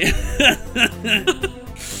 sorry.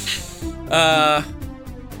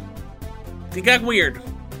 It got weird.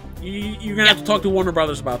 You're gonna have to talk to Warner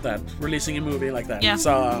Brothers about that, releasing a movie like that. Yeah.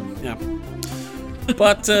 So, yeah.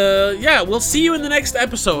 But, we'll see you in the next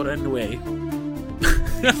episode anyway.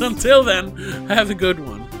 Until then, have a good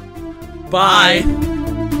one. Bye.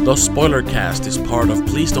 The Spoilercast is part of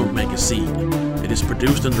Please Don't Make a Scene. It is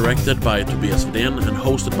produced and directed by Tobias Vedén and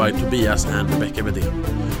hosted by Tobias and Rebecca Vedén.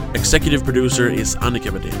 Executive producer is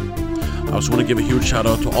Annika Vedén. I also want to give a huge shout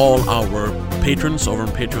out to all our patrons over on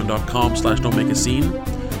patreon.com/don'tmakeascene.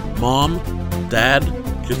 Mom, Dad,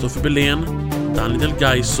 Christopher Belén, Danny Del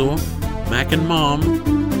Gaiso, Mac and Mom,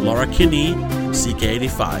 Laura Kinney,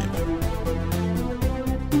 CK85.